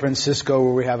San Francisco,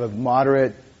 where we have a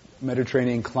moderate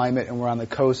Mediterranean climate and we're on the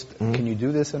coast, Can you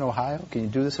do this in Ohio? Can you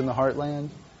do this in the heartland,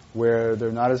 where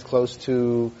they're not as close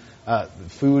to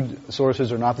food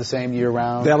sources are not the same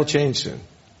year-round? That'll change soon.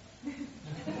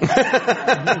 You're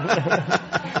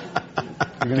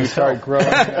going to start growing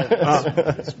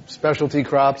specialty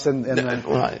crops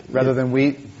rather than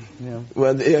wheat?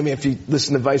 Well, if you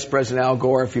listen to Vice President Al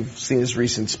Gore, if you've seen his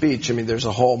recent speech, there's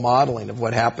a whole modeling of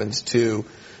what happens to,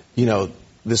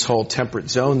 this whole temperate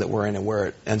zone that we're in and where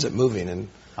it ends up moving. And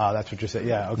that's what you're saying.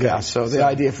 Yeah, okay. Yeah, so the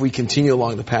idea, if we continue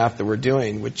along the path that we're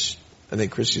doing, which I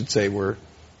think Chris should say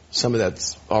some of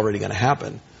that's already going to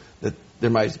happen, that there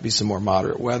might be some more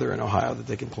moderate weather in Ohio that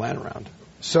they can plan around.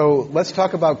 So let's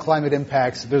talk about climate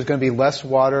impacts. There's going to be less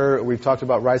water. We've talked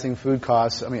about rising food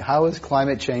costs. How is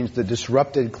climate change, the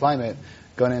disrupted climate,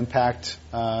 going to impact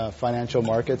financial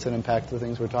markets and impact the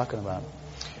things we're talking about?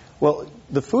 Well,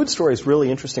 the food story is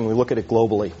really interesting when we look at it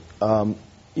globally.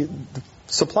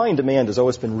 Supply and demand has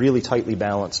always been really tightly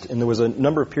balanced, and there was a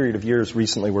number of years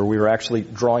recently where we were actually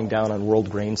drawing down on world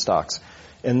grain stocks.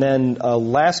 And then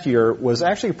last year was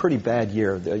actually a pretty bad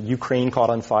year. Ukraine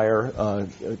caught on fire.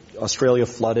 Australia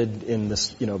flooded in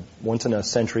this, once in a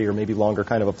century or maybe longer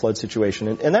kind of a flood situation.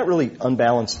 And that really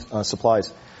unbalanced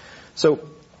supplies. So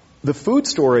the food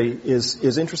story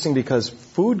is interesting because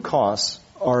food costs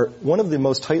are one of the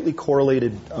most tightly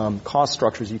correlated cost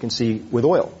structures you can see with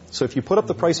oil. So if you put up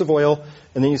the price of oil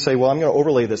and then you say, well, I'm going to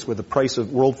overlay this with the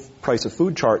world price of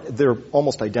food chart, they're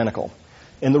almost identical.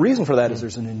 And the reason for that is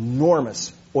there's an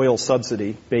enormous oil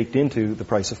subsidy baked into the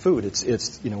price of food.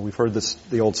 It's we've heard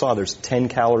the old saw, there's 10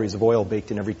 calories of oil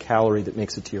baked in every calorie that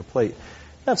makes it to your plate.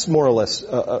 That's more or less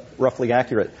roughly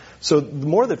accurate. So the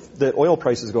more that oil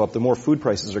prices go up, the more food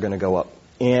prices are going to go up.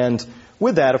 And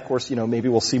with that, of course, maybe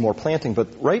we'll see more planting.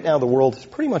 But right now, the world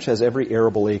pretty much has every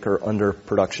arable acre under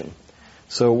production.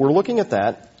 So we're looking at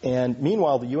that. And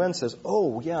meanwhile, the UN says,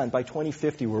 oh, yeah, and by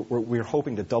 2050, we're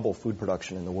hoping to double food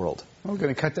production in the world. We're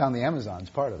going to cut down the Amazon. It's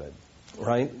part of it.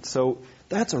 Right? So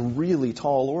that's a really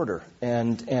tall order.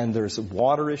 And there's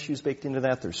water issues baked into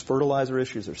that. There's fertilizer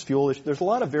issues. There's fuel issues. There's a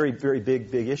lot of very, very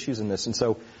big issues in this. And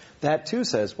so that, too,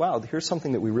 says, wow, here's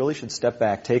something that we really should step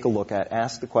back, take a look at,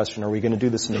 ask the question, are we going to do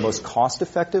this in the most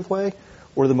cost-effective way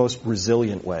or the most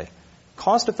resilient way?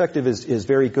 Cost-effective is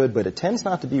very good, but it tends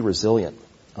not to be resilient.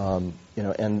 And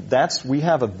we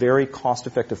have a very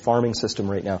cost-effective farming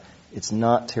system right now. It's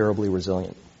not terribly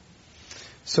resilient.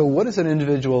 So what is an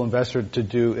individual investor to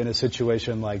do in a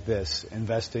situation like this?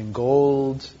 Invest in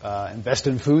gold, invest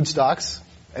in food stocks,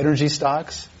 energy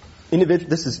stocks?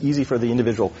 This is easy for the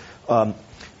individual.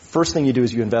 First thing you do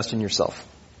is you invest in yourself.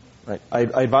 Right? I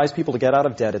advise people to get out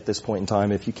of debt at this point in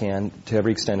time if you can, to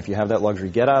every extent. If you have that luxury,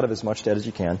 get out of as much debt as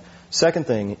you can. Second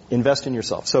thing, invest in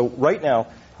yourself. So right now,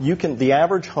 the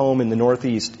average home in the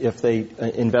Northeast, if they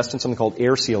invest in something called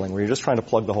air sealing, where you're just trying to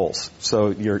plug the holes, so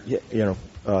your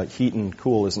heat and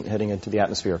cool isn't heading into the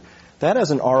atmosphere, that has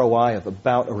an ROI of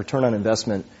about a return on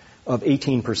investment of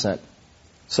 18%.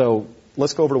 So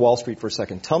let's go over to Wall Street for a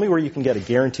second. Tell me where you can get a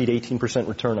guaranteed 18%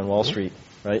 return on Wall Street,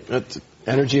 right?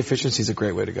 Energy efficiency is a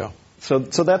great way to go. So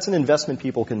that's an investment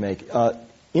people can make.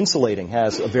 Insulating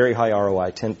has a very high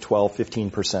ROI, 10, 12,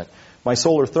 15%. My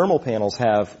solar thermal panels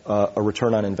have a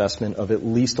return on investment of at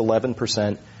least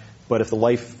 11%, but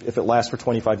if it lasts for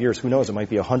 25 years, who knows, it might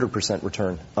be 100%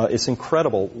 return. It's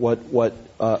incredible what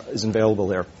is available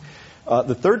there.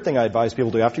 The third thing I advise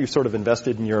people to do after you've sort of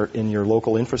invested in your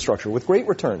local infrastructure with great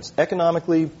returns,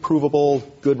 economically provable,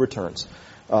 good returns,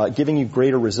 giving you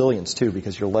greater resilience too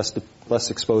because you're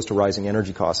less exposed to rising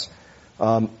energy costs.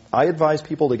 I advise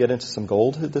people to get into some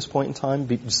gold at this point in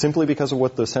time simply because of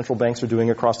what the central banks are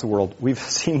doing across the world. We've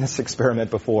seen this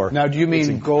experiment before. Now, do you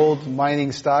mean gold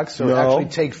mining stocks or actually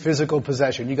take physical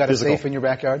possession? You got a safe in your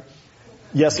backyard?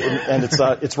 Yes, and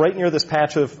it's right near this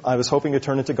patch I was hoping to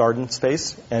turn into garden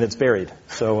space, and it's buried.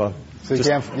 So you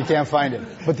can't find it.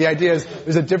 But the idea is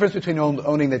there's a difference between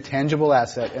owning the tangible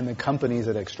asset and the companies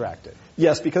that extract it.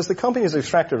 Yes, because the companies that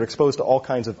extract it are exposed to all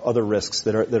kinds of other risks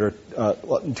that are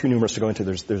too numerous to go into.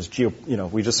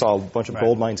 We just saw a bunch of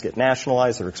gold mines get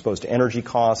nationalized. They're exposed to energy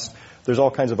costs. There's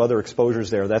all kinds of other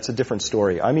exposures there. That's a different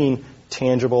story. I mean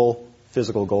tangible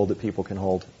physical gold that people can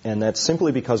hold. And that's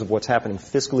simply because of what's happening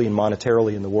fiscally and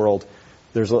monetarily in the world.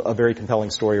 There's a very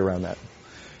compelling story around that.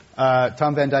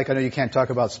 Tom Van Dyke, I know you can't talk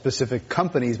about specific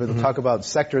companies, but to talk about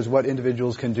sectors, what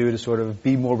individuals can do to sort of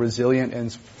be more resilient in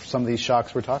some of these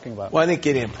shocks we're talking about. Well, I think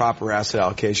getting a proper asset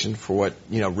allocation for what,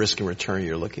 risk and return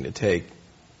you're looking to take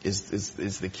is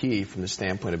the key from the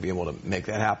standpoint of being able to make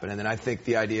that happen. And then I think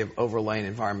the idea of overlaying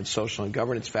environment, social, and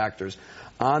governance factors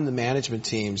on the management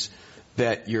teams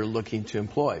that you're looking to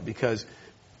employ, because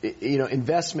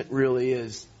investment really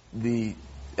is the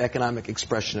economic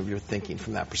expression of your thinking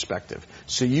from that perspective.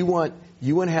 So you want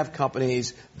to have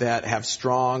companies that have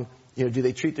strong, do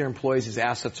they treat their employees as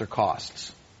assets or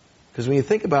costs? Because when you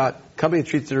think about a company that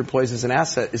treats their employees as an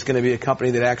asset, is going to be a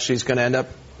company that actually is going to end up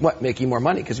making more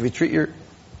money. Because if you treat your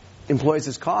employees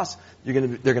as costs, they're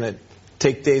going to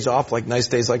take days off, like nice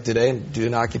days like today, and do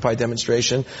an Occupy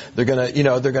demonstration. They're going to,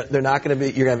 you're going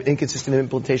to have inconsistent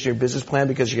implementation of your business plan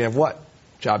because you're going to have what?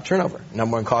 Job turnover.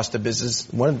 Number one cost of business,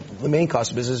 one of the main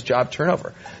costs of business is job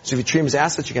turnover. So if you treat them as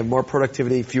assets, you can have more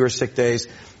productivity, fewer sick days.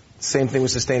 Same thing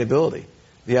with sustainability.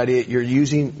 The idea you're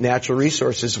using natural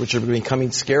resources, which are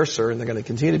becoming scarcer, and they're going to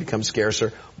continue to become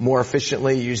scarcer, more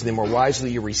efficiently, you're using them more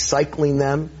wisely, you're recycling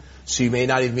them, so you may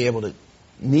not even be able to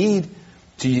need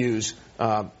to use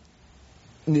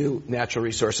new natural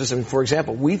resources. And for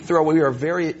example, we are a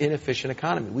very inefficient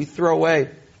economy. We throw away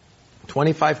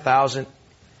 25,000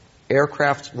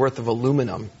 aircraft's worth of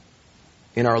aluminum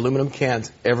in our aluminum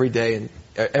cans every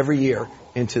year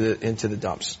into the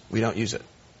dumps. We don't use it.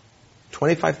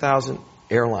 25,000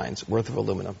 airlines worth of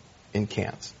aluminum in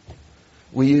cans.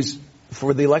 We use,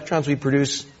 for the electrons we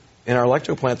produce in our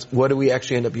electrical plants, what do we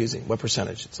actually end up using? What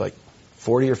percentage? It's like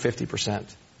 40 or 50%.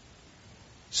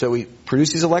 So we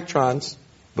produce these electrons,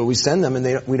 but we send them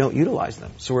and we don't utilize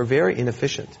them. So we're very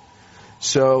inefficient.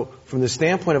 So from the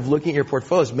standpoint of looking at your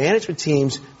portfolios, management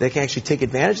teams that can actually take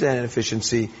advantage of that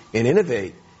inefficiency and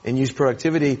innovate and use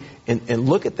productivity and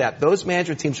look at that, those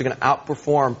management teams are going to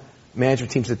outperform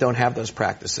management teams that don't have those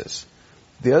practices.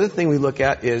 The other thing we look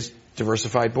at is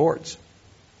diversified boards.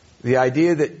 The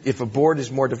idea that if a board is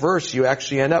more diverse, you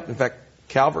actually end up, in fact,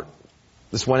 Calvert,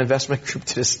 this one investment group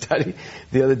did a study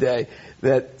the other day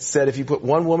that said if you put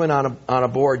one woman on a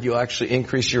board, you'll actually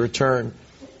increase your return,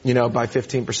 by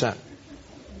 15%.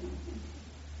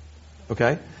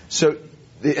 Okay? So,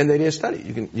 and they did a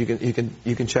study.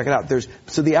 You can check it out.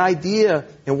 So the idea,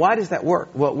 and why does that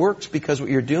work? Well, it works because what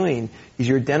you're doing is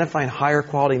you're identifying higher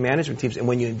quality management teams, and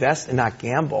when you invest and not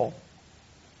gamble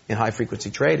in high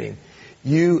frequency trading,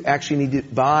 you actually need to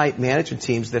buy management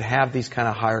teams that have these kind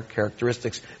of higher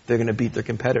characteristics. They're going to beat their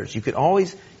competitors. You can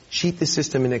always cheat the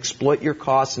system and exploit your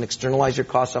costs and externalize your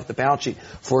costs off the balance sheet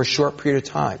for a short period of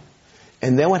time.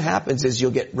 And then what happens is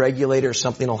you'll get regulated or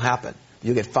something will happen.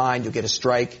 You'll get fined, you'll get a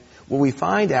strike. What we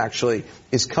find actually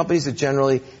is companies that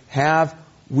generally have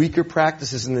weaker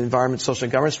practices in the environment, social,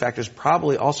 and governance factors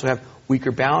probably also have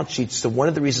weaker balance sheets. So one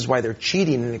of the reasons why they're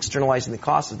cheating and externalizing the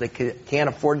costs is they can't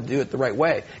afford to do it the right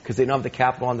way because they don't have the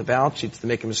capital on the balance sheets to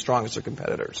make them as strong as their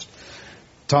competitors.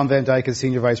 Tom Van Dyke is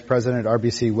Senior Vice President at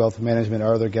RBC Wealth Management.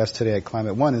 Our other guest today at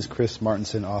Climate One is Chris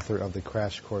Martenson, author of The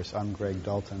Crash Course. I'm Greg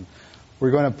Dalton.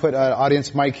 We're going to put an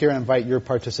audience mic here and invite your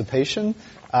participation.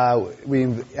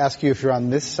 We ask you if you're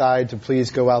on this side to please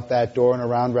go out that door and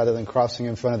around rather than crossing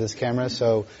in front of this camera.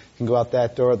 So you can go out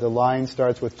that door. The line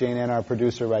starts with Jane Ann, our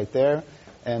producer, right there.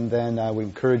 And then we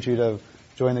encourage you to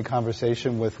join the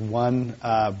conversation with one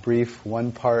brief,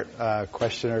 one-part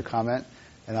question or comment.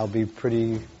 And I'll be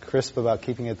pretty crisp about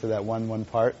keeping it to that one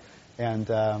part. And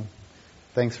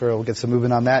we'll get some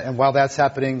movement on that. And while that's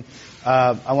happening,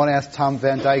 I want to ask Tom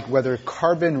Van Dyke whether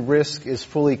carbon risk is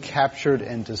fully captured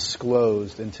and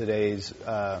disclosed in today's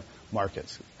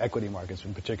markets, equity markets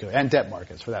in particular, and debt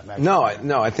markets for that matter. No,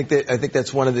 I think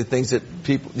that's one of the things that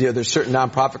people, there's certain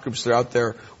nonprofit groups that are out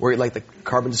there where, like the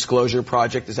Carbon Disclosure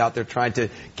Project is out there trying to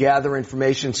gather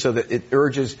information so that it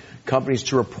urges companies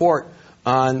to report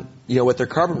on, what their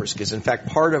carbon risk is. In fact,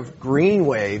 part of Green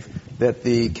Wave that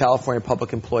the California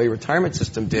Public Employee Retirement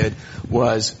System did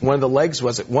was, one leg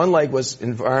was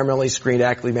environmentally screened,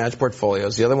 actively managed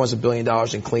portfolios. The other one was $1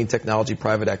 billion in clean technology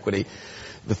private equity.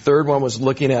 The third one was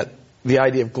looking at the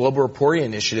idea of global reporting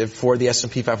initiative for the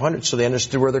S&P 500, so they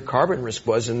understood where their carbon risk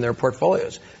was in their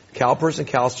portfolios. CalPERS and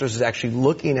CalSTRS is actually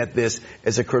looking at this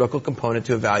as a critical component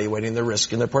to evaluating the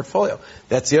risk in their portfolio.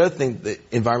 That's the other thing that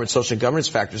environment, social, and governance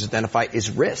factors identify is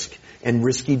risk and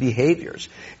risky behaviors.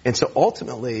 And so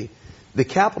ultimately, the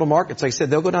capital markets, like I said,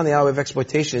 they'll go down the alleyway of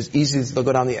exploitation as easy as they'll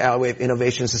go down the alleyway of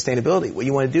innovation and sustainability. What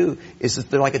you want to do is that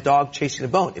they're like a dog chasing a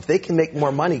bone. If they can make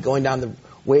more money going down the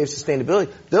way of sustainability,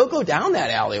 they'll go down that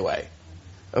alleyway.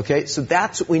 Okay, so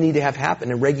that's what we need to have happen,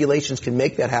 and regulations can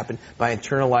make that happen by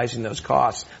internalizing those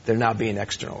costs that are now being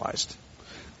externalized.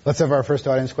 Let's have our first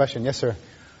audience question. Yes, sir.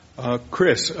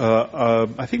 Chris,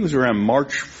 I think it was around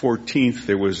March 14th,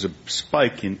 there was a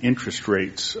spike in interest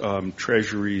rates,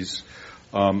 treasuries,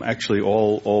 actually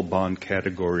all bond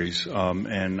categories,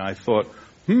 and I thought,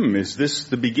 is this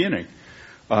the beginning?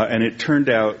 And it turned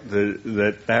out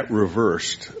that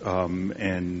reversed,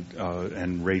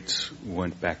 and rates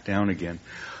went back down again.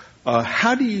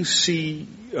 How do you see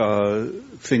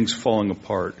things falling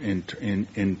apart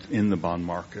in the bond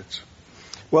markets?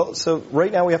 Well, so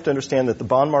right now we have to understand that the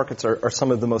bond markets are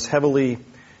some of the most heavily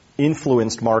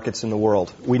influenced markets in the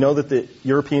world. We know that the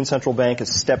European Central Bank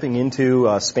is stepping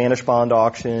into Spanish bond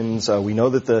auctions. We know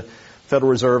that the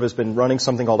Federal Reserve has been running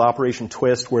something called Operation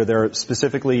Twist, where they're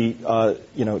specifically,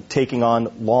 taking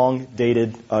on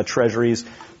long-dated treasuries.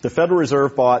 The Federal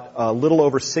Reserve bought a little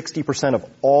over 60% of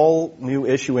all new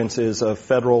issuances of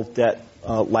federal debt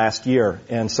last year,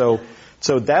 and so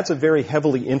that's a very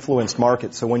heavily influenced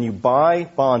market. So when you buy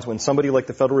bonds, when somebody like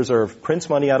the Federal Reserve prints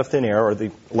money out of thin air, or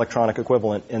the electronic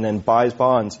equivalent, and then buys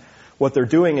bonds, what they're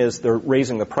doing is they're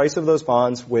raising the price of those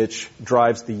bonds, which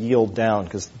drives the yield down,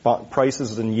 because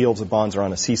prices and yields of bonds are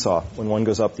on a seesaw. When one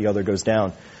goes up, the other goes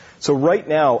down. So right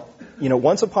now,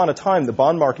 once upon a time, the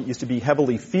bond market used to be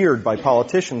heavily feared by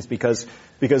politicians because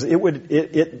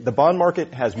the bond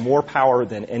market has more power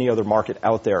than any other market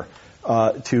out there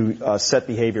to set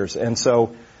behaviors. And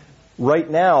so right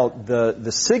now,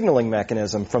 the signaling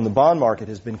mechanism from the bond market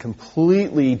has been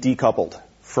completely decoupled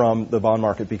from the bond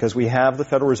market, because we have the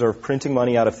Federal Reserve printing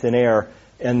money out of thin air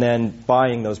and then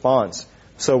buying those bonds.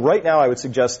 So right now I would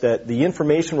suggest that the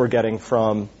information we're getting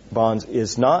from bonds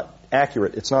is not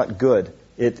accurate. It's not good.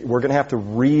 We're going to have to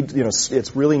read,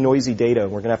 it's really noisy data.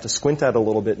 We're going to have to squint at it a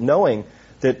little bit, knowing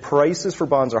that prices for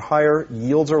bonds are higher,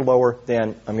 yields are lower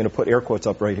than, I'm going to put air quotes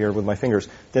up right here with my fingers,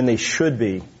 than they should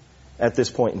be at this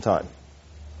point in time.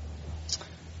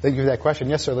 Thank you for that question.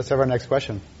 Yes, sir. Let's have our next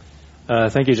question.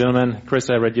 Thank you, gentlemen. Chris,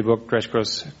 I read your book, Crash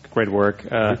Course. Great work.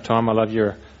 Tom, I love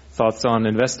your thoughts on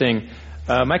investing.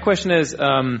 My question is,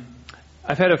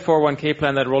 I've had a 401k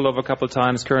plan that rolled over a couple of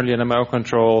times, currently under my own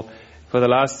control. For the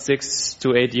last 6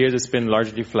 to 8 years, it's been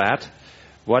largely flat.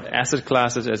 What asset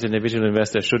classes as an individual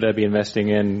investor should I be investing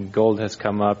in? Gold has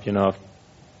come up, I've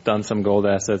done some gold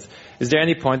assets. Is there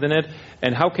any point in it?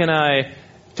 And how can I,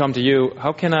 Tom, to you,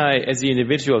 how can I, as the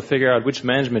individual, figure out which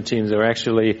management teams are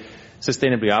actually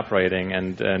sustainably operating,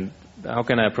 and how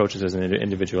can I approach this as an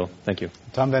individual? Thank you.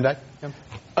 Tom Van Dyke?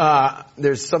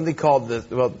 There's something called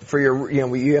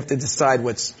you have to decide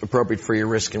what's appropriate for your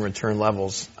risk and return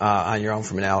levels on your own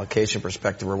from an allocation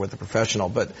perspective or with a professional.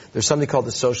 But there's something called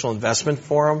the Social Investment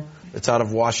Forum that's out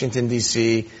of Washington,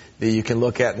 D.C. that you can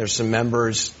look at, and there's some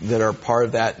members that are part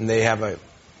of that, and they have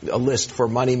a list for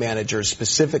money managers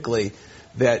specifically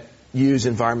that use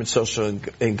environment, social,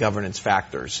 and governance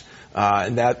factors.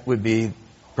 And that would be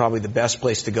probably the best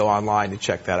place to go online to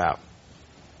check that out.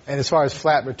 And as far as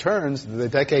flat returns, the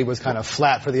decade was kind of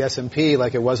flat for the S&P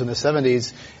like it was in the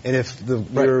 70s. And if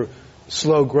your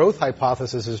slow growth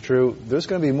hypothesis is true, there's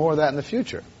going to be more of that in the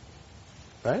future.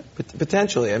 Right?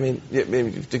 Potentially.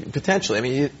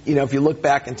 Potentially. If you look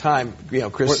back in time,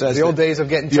 Chris says the old days of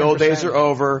getting 10%. The old days are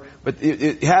over, but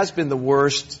it has been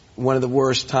one of the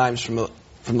worst times from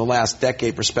the last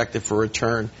decade perspective for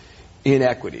return in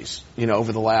equities,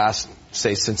 over the last,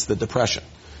 say, since the Depression.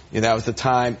 That was the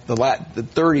time, the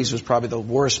 30s was probably the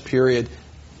worst period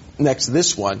next to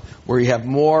this one, where you have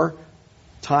more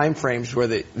time frames where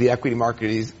the equity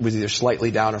market was either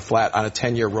slightly down or flat on a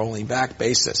 10-year rolling back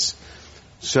basis.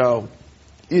 So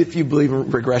if you believe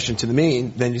in regression to the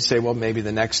mean, then you say, well, maybe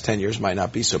the next 10 years might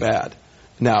not be so bad.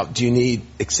 Now, do you need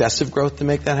excessive growth to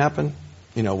make that happen?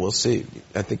 We'll see.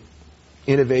 I think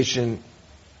innovation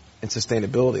and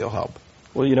sustainability will help.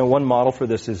 Well, one model for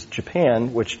this is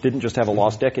Japan, which didn't just have a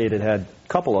lost decade, it had a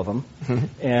couple of them.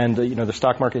 Mm-hmm. And, the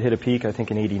stock market hit a peak, I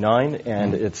think, in 89,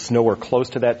 and it's nowhere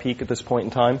close to that peak at this point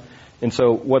in time. And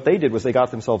so what they did was they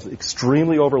got themselves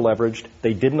extremely over-leveraged.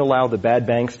 They didn't allow the bad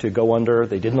banks to go under.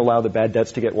 They didn't allow the bad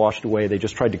debts to get washed away. They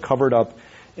just tried to cover it up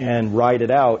and ride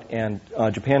it out. And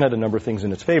Japan had a number of things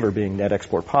in its favor, being net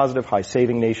export positive, high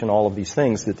saving nation, all of these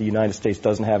things that the United States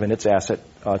doesn't have in its asset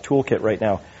toolkit right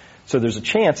now. So there's a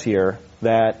chance here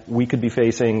that we could be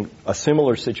facing a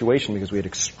similar situation because we had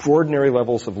extraordinary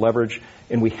levels of leverage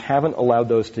and we haven't allowed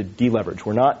those to deleverage.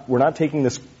 We're not taking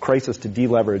this crisis to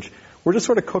deleverage. We're just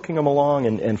sort of cooking them along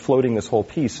and floating this whole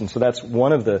piece. And so that's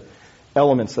one of the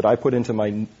elements that I put into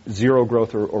my zero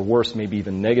growth or worse, maybe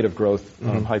even negative growth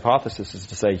hypothesis, is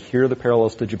to say, here are the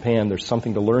parallels to Japan. There's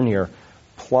something to learn here.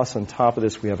 Plus, on top of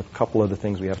this, we have a couple other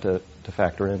things we have to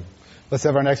factor in. Let's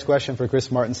have our next question for Chris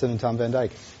Martenson and Tom Van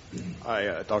Dyke.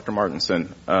 Hi, Dr.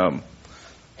 Martenson.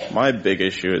 My big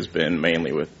issue has been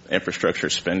mainly with infrastructure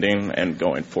spending and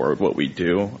going forward what we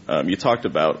do. You talked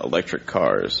about electric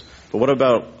cars, but what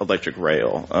about electric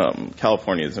rail?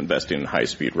 California is investing in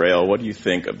high-speed rail. What do you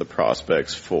think of the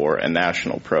prospects for a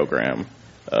national program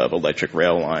of electric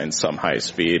rail lines, some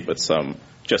high-speed, but some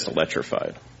just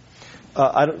electrified?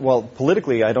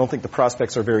 Politically, I don't think the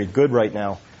prospects are very good right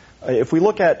now. If we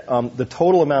look at the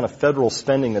total amount of federal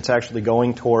spending that's actually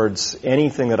going towards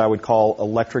anything that I would call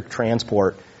electric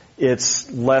transport,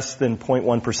 it's less than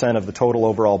 0.1% of the total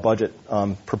overall budget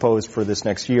proposed for this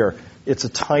next year. It's a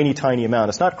tiny, tiny amount.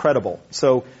 It's not credible.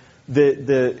 So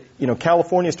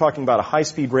California is talking about a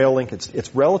high-speed rail link.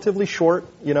 It's relatively short.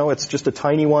 It's just a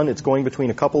tiny one. It's going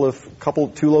between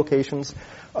two locations.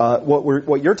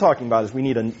 What you're talking about is we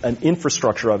need an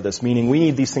infrastructure of this, meaning we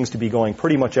need these things to be going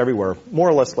pretty much everywhere, more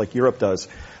or less like Europe does.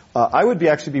 I would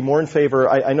actually be more in favor.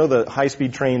 I know the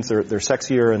high-speed trains, they're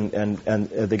sexier and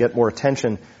they get more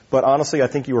attention. But honestly, I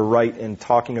think you were right in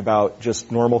talking about just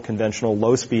normal, conventional,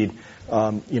 low-speed.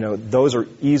 Those are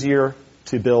easier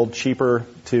to build, cheaper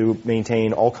to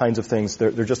maintain, all kinds of things.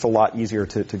 They're just a lot easier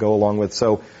to go along with.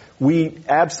 So we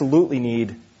absolutely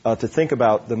need to think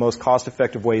about the most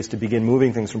cost-effective ways to begin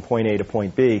moving things from point A to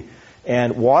point B.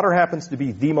 And water happens to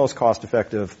be the most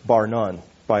cost-effective, bar none,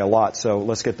 by a lot. So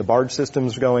let's get the barge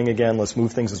systems going again. Let's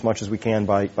move things as much as we can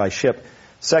by ship.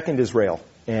 Second is rail.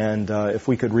 And if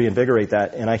we could reinvigorate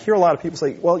that. And I hear a lot of people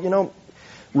say, well,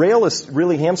 rail is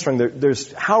really hamstrung.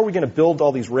 How are we going to build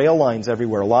all these rail lines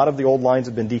everywhere? A lot of the old lines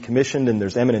have been decommissioned, and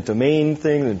there's eminent domain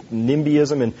thing and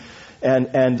NIMBYism.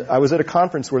 And I was at a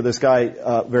conference where this guy,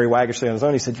 very waggishly on his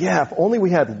own, he said, yeah, if only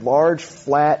we had large,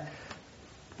 flat,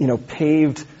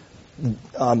 paved,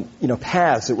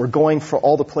 paths that were going for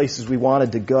all the places we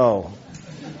wanted to go.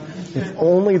 If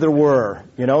only there were,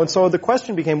 And so the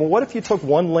question became, well, what if you took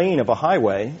one lane of a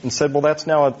highway and said, well,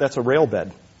 that's a rail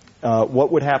bed?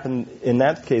 What would happen in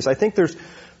that case? I think there's,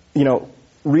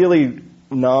 really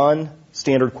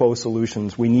non-standard quo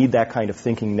solutions. We need that kind of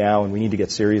thinking now, and we need to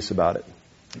get serious about it.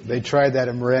 They tried that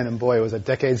in Marin, and boy, it was a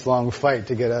decades-long fight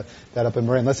to get that up in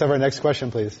Marin. Let's have our next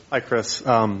question, please. Hi, Chris.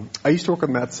 I used to work with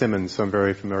Matt Simmons, so I'm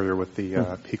very familiar with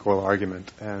the peak oil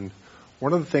argument. And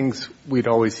one of the things we'd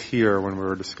always hear when we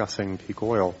were discussing peak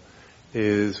oil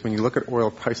is when you look at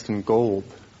oil priced in gold,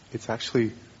 it's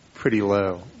actually pretty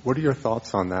low. What are your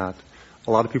thoughts on that?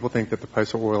 A lot of people think that the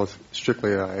price of oil is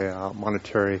strictly a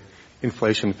monetary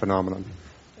inflation phenomenon.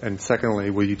 And secondly,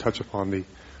 will you touch upon the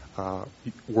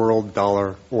world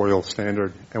dollar oil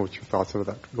standard and what's your thoughts of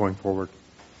that going forward?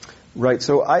 Right.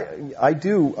 So I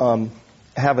do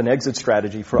have an exit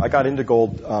strategy I got into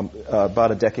gold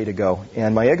about a decade ago,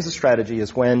 and my exit strategy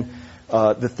is when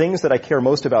the things that I care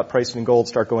most about priced in gold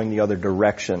start going the other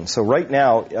direction. So right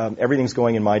now, everything's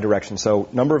going in my direction. So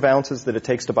number of ounces that it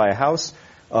takes to buy a house,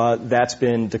 that's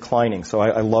been declining. So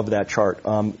I love that chart.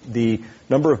 The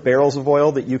number of barrels of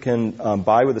oil that you can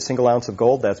buy with a single ounce of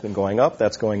gold, that's been going up.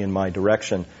 That's going in my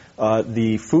direction.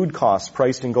 The food costs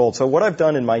priced in gold. So what I've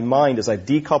done in my mind is I've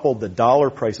decoupled the dollar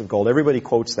price of gold. Everybody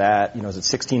quotes that, is it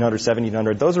 1,600,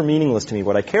 1,700? Those are meaningless to me.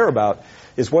 What I care about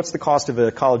is what's the cost of a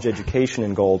college education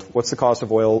in gold? What's the cost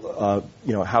of oil,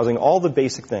 housing, all the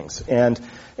basic things. And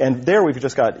there we've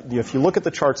just got, if you look at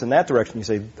the charts in that direction, you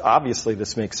say, obviously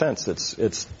this makes sense.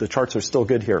 The charts are still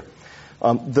good here.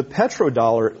 The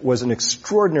petrodollar was an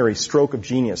extraordinary stroke of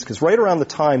genius because right around the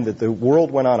time that the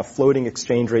world went on a floating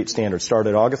exchange rate standard,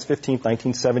 started August 15th,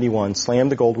 1971,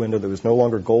 slammed the gold window, there was no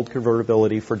longer gold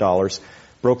convertibility for dollars,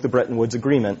 broke the Bretton Woods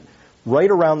Agreement. Right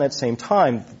around that same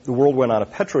time, the world went on a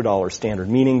petrodollar standard,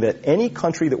 meaning that any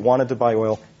country that wanted to buy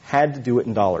oil had to do it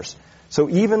in dollars. So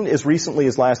even as recently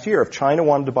as last year, if China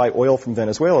wanted to buy oil from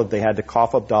Venezuela, they had to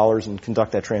cough up dollars and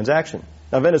conduct that transaction.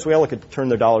 Now, Venezuela could turn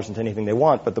their dollars into anything they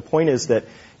want, but the point is that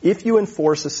if you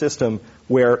enforce a system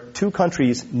where two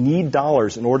countries need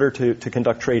dollars in order to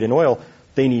conduct trade in oil,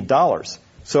 they need dollars.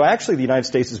 So actually the United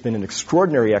States has been an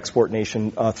extraordinary export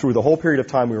nation through the whole period of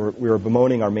time we were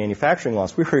bemoaning our manufacturing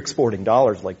loss. We were exporting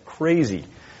dollars like crazy.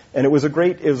 And it was a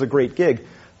great gig.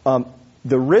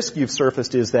 The risk you've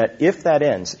surfaced is that if that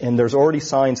ends, and there's already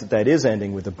signs that is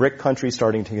ending with the BRIC countries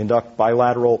starting to conduct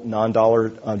bilateral non-dollar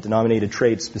denominated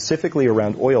trade specifically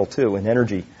around oil too and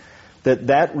energy,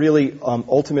 that really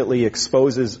ultimately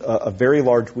exposes a very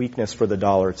large weakness for the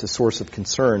dollar. It's a source of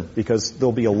concern because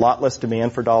there'll be a lot less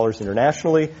demand for dollars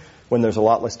internationally. When there's a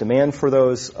lot less demand for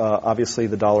those, obviously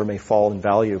the dollar may fall in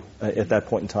value at that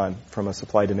point in time from a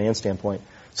supply-demand standpoint.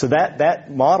 So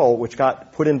that model, which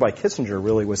got put in by Kissinger,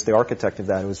 really was the architect of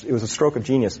that. It was a stroke of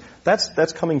genius.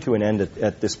 That's coming to an end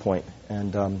at this point,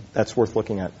 and that's worth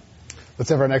looking at. Let's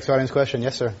have our next audience question.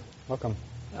 Yes, sir. Welcome.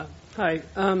 Hi.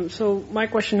 So my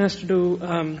question has to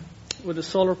do with the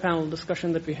solar panel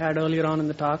discussion that we had earlier on in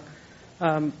the talk.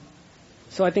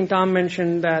 So I think Tom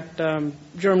mentioned that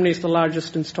Germany is the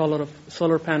largest installer of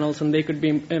solar panels, and they could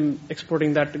be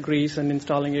exporting that to Greece and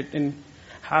installing it and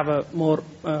have a more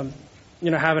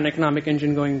have an economic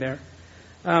engine going there.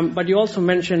 But you also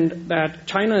mentioned that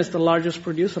China is the largest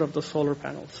producer of the solar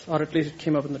panels, or at least it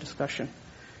came up in the discussion.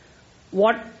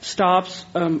 What stops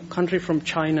a country from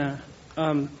China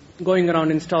going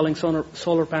around installing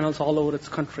solar panels all over its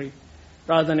country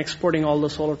rather than exporting all the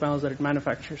solar panels that it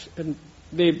manufactures? And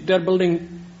they're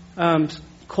building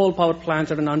coal power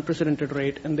plants at an unprecedented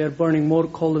rate, and they're burning more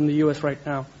coal in the U.S. right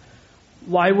now.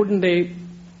 Why wouldn't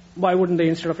they,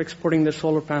 instead of exporting their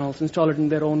solar panels, install it in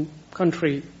their own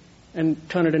country and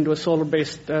turn it into a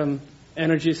solar-based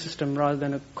energy system rather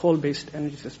than a coal-based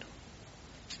energy system?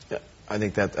 Yeah, I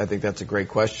think that's a great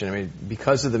question. I mean,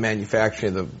 because of the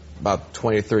manufacturing of about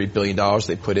 $20 to $30 billion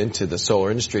they put into the solar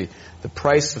industry, the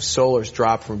price of solar has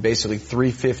dropped from basically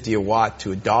 $3.50 a watt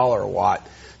to $1 a watt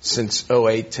since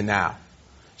 2008 to now.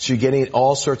 So you're getting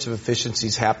all sorts of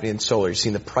efficiencies happening in solar. You're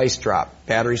seeing the price drop,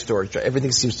 battery storage drop.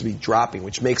 Everything seems to be dropping,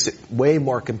 which makes it way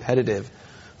more competitive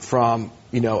from,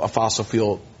 a fossil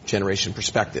fuel generation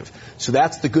perspective. So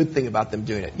that's the good thing about them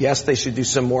doing it. Yes, they should do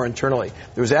some more internally.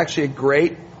 There was actually a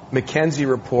great McKinsey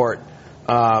report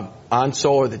on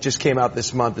solar that just came out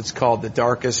this month. It's called The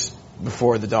Darkest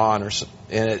Before the Dawn,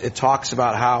 and it talks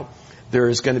about how there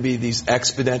is going to be these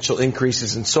exponential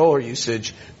increases in solar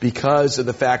usage because of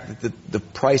the fact that the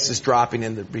price is dropping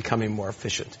and they're becoming more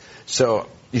efficient. So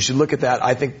you should look at that.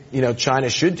 I think, China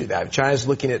should do that. China's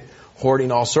looking at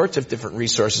hoarding all sorts of different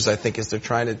resources, I think, as they're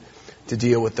trying to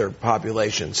deal with their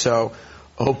population. So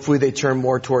hopefully they turn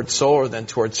more towards solar than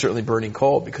towards certainly burning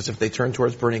coal, because if they turn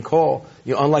towards burning coal,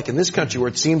 unlike in this country where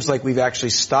it seems like we've actually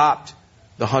stopped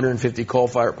the 150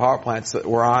 coal-fired power plants that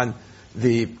were in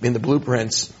the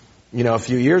blueprints, a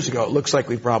few years ago, it looks like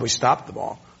we've probably stopped them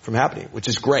all from happening, which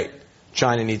is great.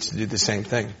 China needs to do the same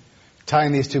thing.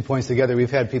 Tying these 2 points together,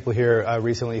 we've had people here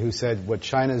recently who said what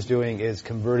China is doing is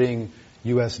converting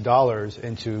U.S. dollars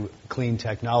into clean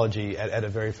technology at a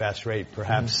very fast rate,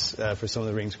 perhaps for some of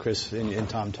the rings Chris and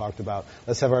Tom talked about.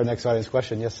 Let's have our next audience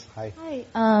question. Yes, hi.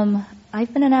 Hi.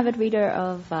 I've been an avid reader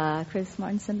of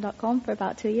chrismartinson.com for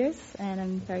about 2 years, and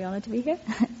I'm very honored to be here.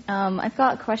 I've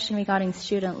got a question regarding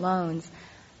student loans.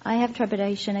 I have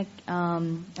trepidation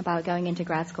about going into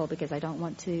grad school because I don't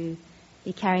want to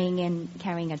be carrying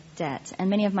a debt.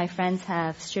 And many of my friends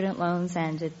have student loans,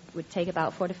 and it would take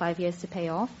about 4 to 5 years to pay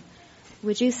off.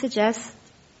 Would you suggest,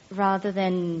 rather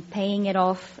than paying it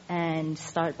off and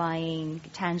start buying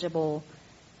tangible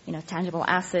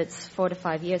assets 4 to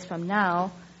 5 years from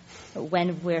now,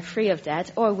 when we're free of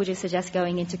debt, or would you suggest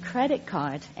going into credit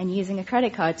card and using a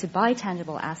credit card to buy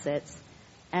tangible assets?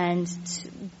 And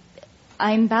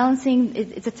I'm balancing.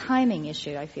 It's a timing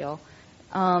issue, I feel.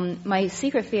 My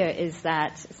secret fear is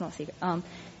that it's not secret.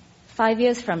 5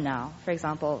 years from now, for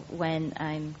example, when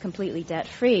I'm completely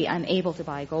debt-free, I'm able to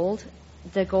buy gold.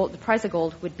 The price of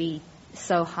gold would be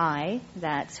so high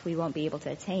that we won't be able to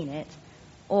attain it.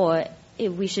 Or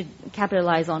we should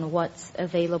capitalize on what's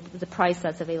available, the price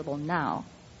that's available now,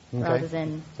 rather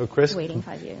than Chris, waiting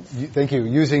 5 years. Thank you.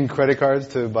 Using credit cards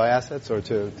to buy assets or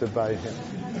to buy...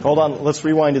 Hold on. Let's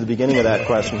rewind to the beginning of that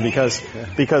question because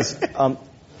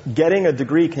getting a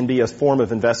degree can be a form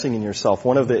of investing in yourself.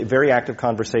 One of the very active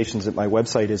conversations at my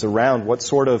website is around what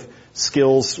sort of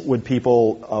skills would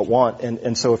people want.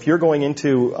 And so if you're going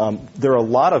into, there are a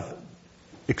lot of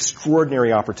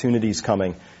extraordinary opportunities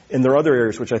coming. And there are other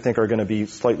areas which I think are going to be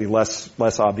slightly less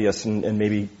obvious and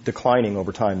maybe declining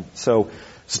over time. So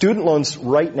student loans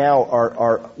right now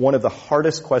are one of the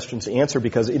hardest questions to answer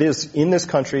because it is, in this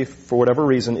country, for whatever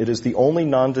reason, it is the only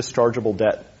non-dischargeable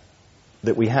debt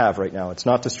that we have right now. It's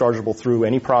not dischargeable through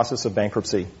any process of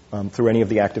bankruptcy, through any of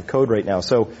the active code right now.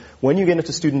 So when you get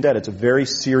into student debt, it's a very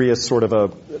serious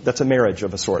that's a marriage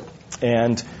of a sort.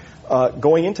 And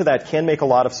going into that can make a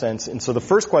lot of sense. And so the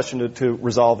first question to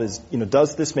resolve is,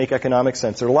 does this make economic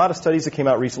sense? There are a lot of studies that came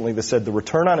out recently that said the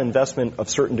return on investment of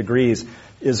certain degrees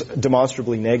is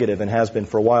demonstrably negative and has been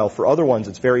for a while. For other ones,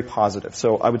 it's very positive.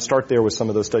 So I would start there with some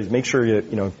of those studies. Make sure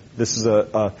this is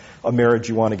a marriage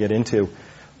you want to get into.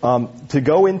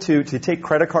 To take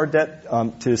credit card debt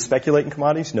to speculate in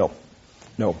commodities? No,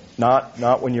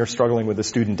 not when you're struggling with the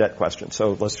student debt question.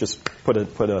 So let's just put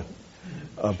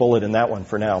a bullet in that one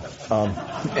for now,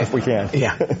 if we can.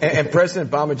 Yeah. And President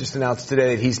Obama just announced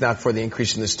today that he's not for the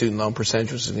increase in the student loan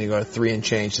percentage, which is going to go to 3 and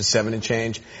change to 7 and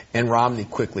change. And Romney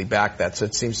quickly backed that. So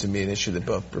it seems to me an issue that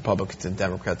both Republicans and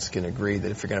Democrats can agree that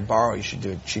if you're going to borrow, you should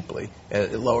do it cheaply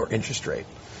at a lower interest rate.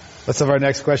 Let's have our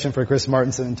next question for Chris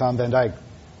Martinson and Tom Van Dyke.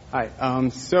 Hi.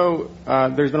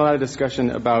 There's been a lot of discussion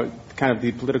about kind of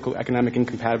the political economic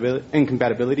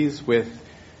incompatibilities with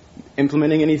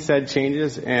implementing any said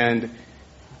changes, and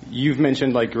you've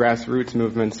mentioned like grassroots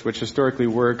movements, which historically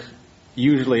work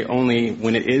usually only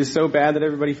when it is so bad that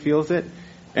everybody feels it,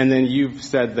 and then you've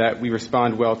said that we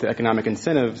respond well to economic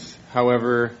incentives.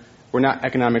 However, we're not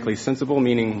economically sensible,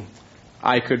 meaning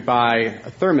I could buy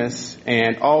a thermos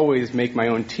and always make my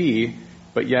own tea,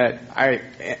 but yet I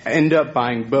end up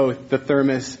buying both the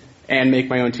thermos and make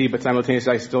my own tea, but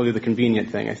simultaneously I still do the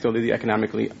convenient thing. I still do the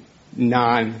economically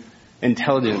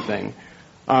non-intelligent thing.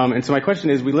 And so my question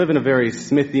is, we live in a very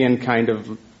Smithian kind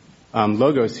of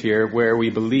logos here where we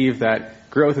believe that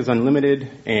growth is unlimited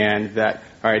and that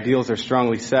our ideals are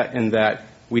strongly set and that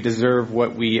we deserve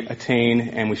what we attain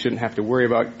and we shouldn't have to worry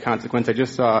about consequence. I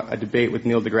just saw a debate with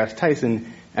Neil deGrasse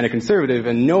Tyson and a conservative,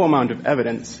 and no amount of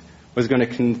evidence was going to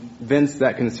convince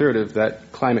that conservative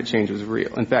that climate change was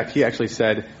real. In fact, he actually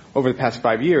said over the past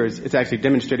 5 years, it's actually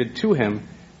demonstrated to him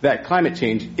that climate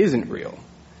change isn't real.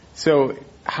 So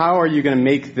how are you going to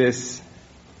make this,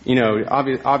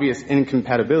 obvious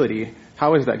incompatibility,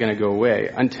 how is that going to go away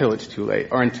until it's too late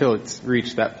or until it's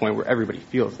reached that point where everybody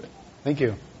feels it? Thank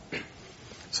you.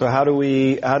 So how do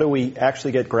we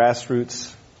actually get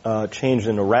grassroots changed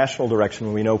in a rational direction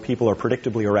when we know people are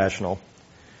predictably irrational?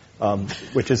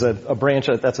 which is a branch,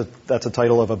 that's a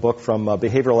title of a book from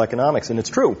behavioral economics. And it's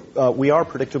true. We are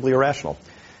predictably irrational.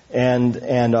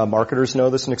 And marketers know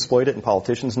this and exploit it, and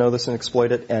politicians know this and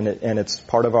exploit it, and it's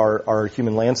part of our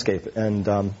human landscape.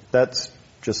 And that's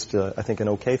just, I think, an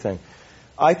okay thing.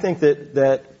 I think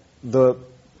that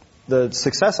the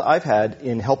success I've had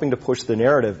in helping to push the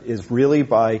narrative is really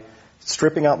by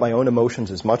stripping out my own emotions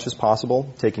as much as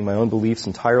possible, taking my own beliefs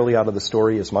entirely out of the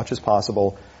story as much as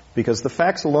possible, because the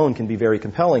facts alone can be very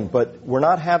compelling, but we're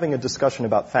not having a discussion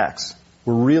about facts.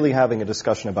 We're really having a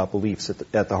discussion about beliefs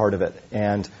at the heart of it.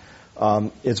 And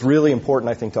it's really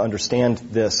important, I think, to understand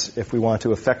this if we want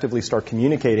to effectively start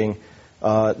communicating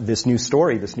this new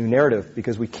story, this new narrative,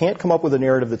 because we can't come up with a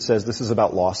narrative that says this is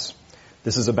about loss,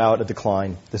 this is about a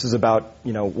decline, this is about,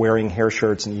 wearing hair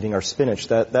shirts and eating our spinach.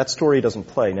 That story doesn't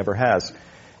play, never has.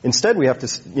 Instead, we have to,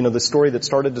 the story that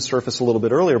started to surface a little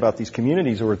bit earlier about these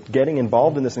communities who are getting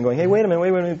involved in this and going, hey, wait a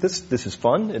minute, this is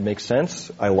fun, it makes sense,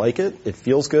 I like it, it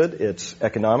feels good, it's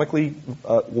economically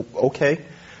okay.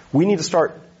 We need to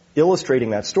start illustrating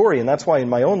that story, and that's why in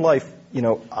my own life,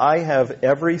 I have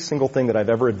every single thing that I've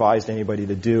ever advised anybody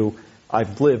to do,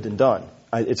 I've lived and done.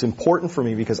 It's important for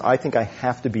me because I think I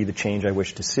have to be the change I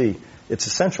wish to see. It's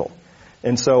essential.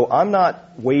 And so I'm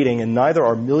not waiting, and neither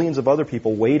are millions of other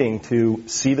people waiting to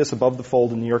see this above the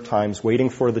fold in the New York Times, waiting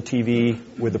for the TV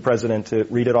with the president to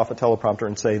read it off a teleprompter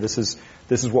and say, this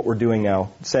is what we're doing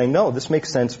now. Saying, no, this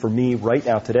makes sense for me right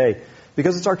now today.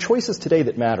 Because it's our choices today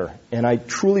that matter. And I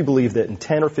truly believe that in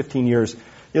 10 or 15 years,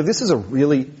 this is a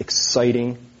really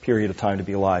exciting period of time to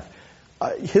be alive.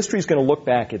 History is going to look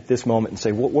back at this moment and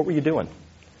say, what were you doing?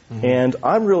 Mm-hmm. And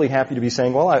I'm really happy to be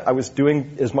saying, well, I was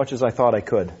doing as much as I thought I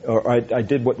could, or I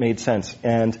did what made sense.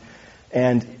 And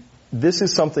this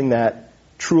is something that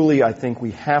truly I think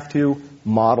we have to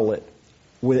model it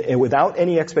without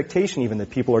any expectation even that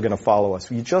people are going to follow us.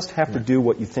 You just have to do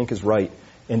what you think is right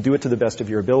and do it to the best of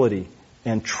your ability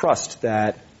and trust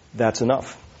that that's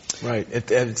enough. Right.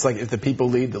 It's like if the people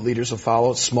lead, the leaders will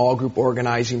follow. Small group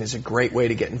organizing is a great way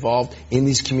to get involved in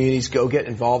these communities. Go get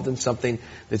involved in something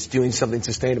that's doing something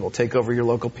sustainable. Take over your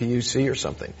local PUC or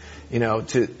something,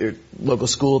 to your local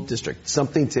school district,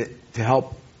 something to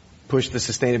help push the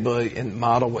sustainability and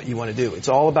model what you want to do. It's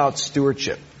all about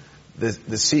stewardship. The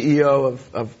CEO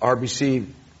of RBC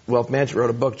Wealth Management wrote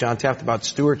a book, John Taft, about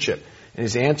stewardship. And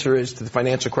his answer is to the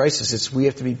financial crisis is we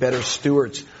have to be better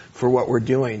stewards for what we're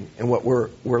doing and what we're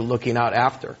looking out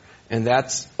after. And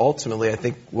that's ultimately, I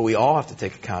think, what we all have to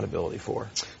take accountability for.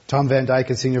 Tom Van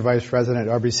Dyke is Senior Vice President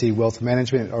at RBC Wealth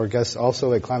Management. Our guest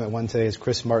also at Climate One today is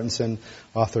Chris Martenson,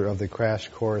 author of The Crash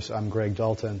Course. I'm Greg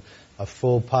Dalton. A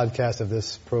full podcast of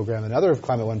this program and other of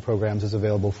Climate One programs is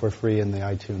available for free in the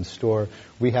iTunes store.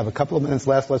 We have a couple of minutes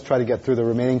left. Let's try to get through the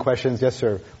remaining questions. Yes,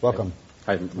 sir. Welcome.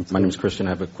 Hi, my name is Christian.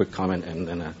 I have a quick comment and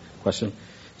then a question.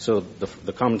 So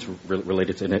the comments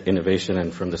related to innovation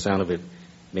and from the sound of it,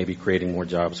 maybe creating more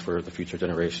jobs for the future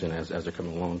generation as they're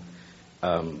coming along.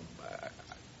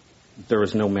 There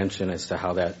was no mention as to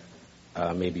how that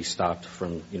may be stopped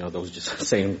from, those just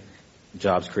same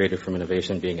jobs created from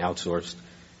innovation being outsourced,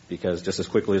 because just as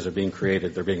quickly as they're being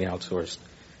created, they're being outsourced.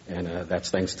 And that's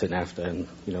thanks to NAFTA. And,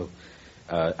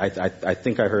 I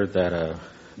think I heard that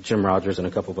Jim Rogers and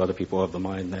a couple of other people have the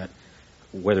mind that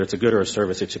whether it's a good or a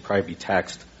service, it should probably be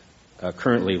taxed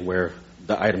currently where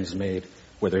the item's made,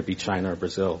 whether it be China or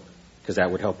Brazil, because that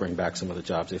would help bring back some of the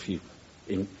jobs if you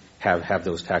have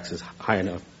those taxes high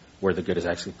enough where the good is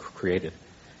actually created.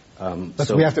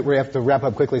 So we have to wrap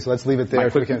up quickly, so let's leave it there.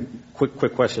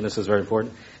 Quick question. This is very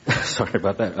important. Sorry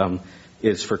about that.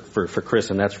 Is for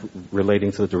Chris, and that's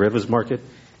relating to the derivatives market.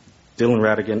 Dylan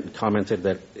Ratigan commented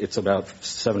that it's about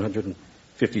 $750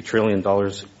 trillion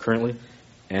currently,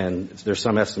 and there's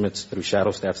some estimates through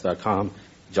shadowstats.com,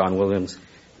 John Williams,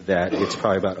 that it's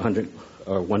probably about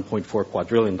 $1.4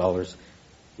 quadrillion.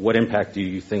 What impact do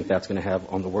you think that's going to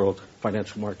have on the world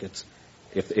financial markets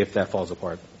if that falls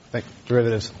apart? Thank you.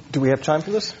 Derivatives. Do we have time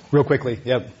for this? Real quickly,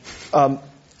 yep. About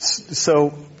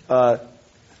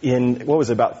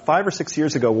 5 or 6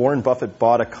 years ago, Warren Buffett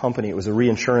bought a company. It was a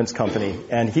reinsurance company,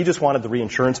 and he just wanted the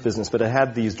reinsurance business, but it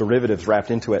had these derivatives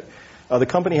wrapped into it. The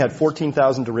company had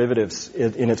 14,000 derivatives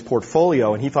in its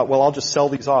portfolio, and he thought, well, I'll just sell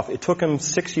these off. It took him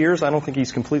 6 years. I don't think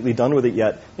he's completely done with it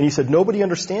yet. And he said, nobody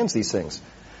understands these things.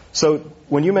 So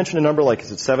when you mention a number like,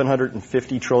 is it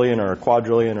 750 trillion or a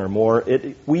quadrillion or more,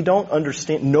 we don't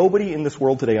understand. Nobody in this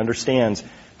world today understands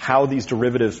how these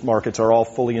derivatives markets are all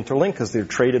fully interlinked because they're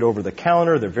traded over the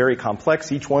counter. They're very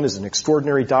complex. Each one is an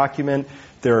extraordinary document.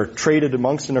 They're traded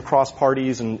amongst and across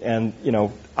parties. And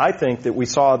I think that we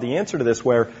saw the answer to this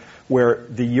where where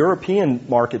the European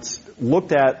markets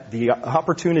looked at the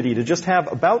opportunity to just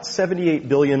have about $78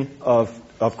 billion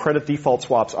of credit default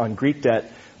swaps on Greek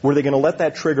debt. Were they going to let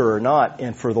that trigger or not?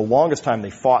 And for the longest time, they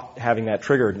fought having that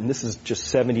triggered. And this is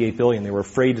just $78 billion. They were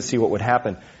afraid to see what would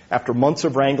happen. After months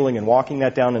of wrangling and walking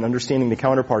that down and understanding the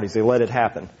counterparties, they let it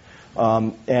happen.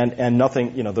 And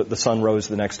nothing, the sun rose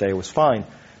the next day. It was fine.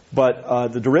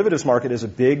 But the derivatives market is a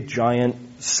big, giant,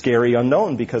 scary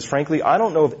unknown because, frankly, I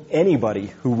don't know of anybody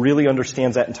who really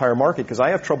understands that entire market because I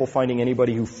have trouble finding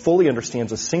anybody who fully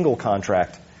understands a single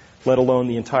contract, let alone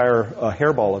the entire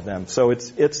hairball of them. So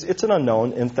it's an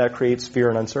unknown, and that creates fear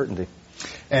and uncertainty.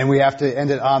 And we have to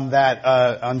end it on that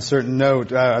uncertain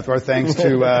note. Our thanks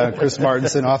to Chris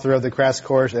Martenson, author of The Crash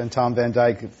Course, and Tom Van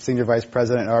Dyke, Senior Vice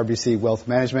President at RBC Wealth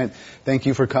Management. Thank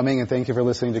you for coming, and thank you for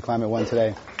listening to Climate One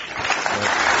today.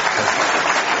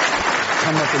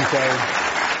 Come up and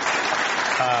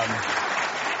say...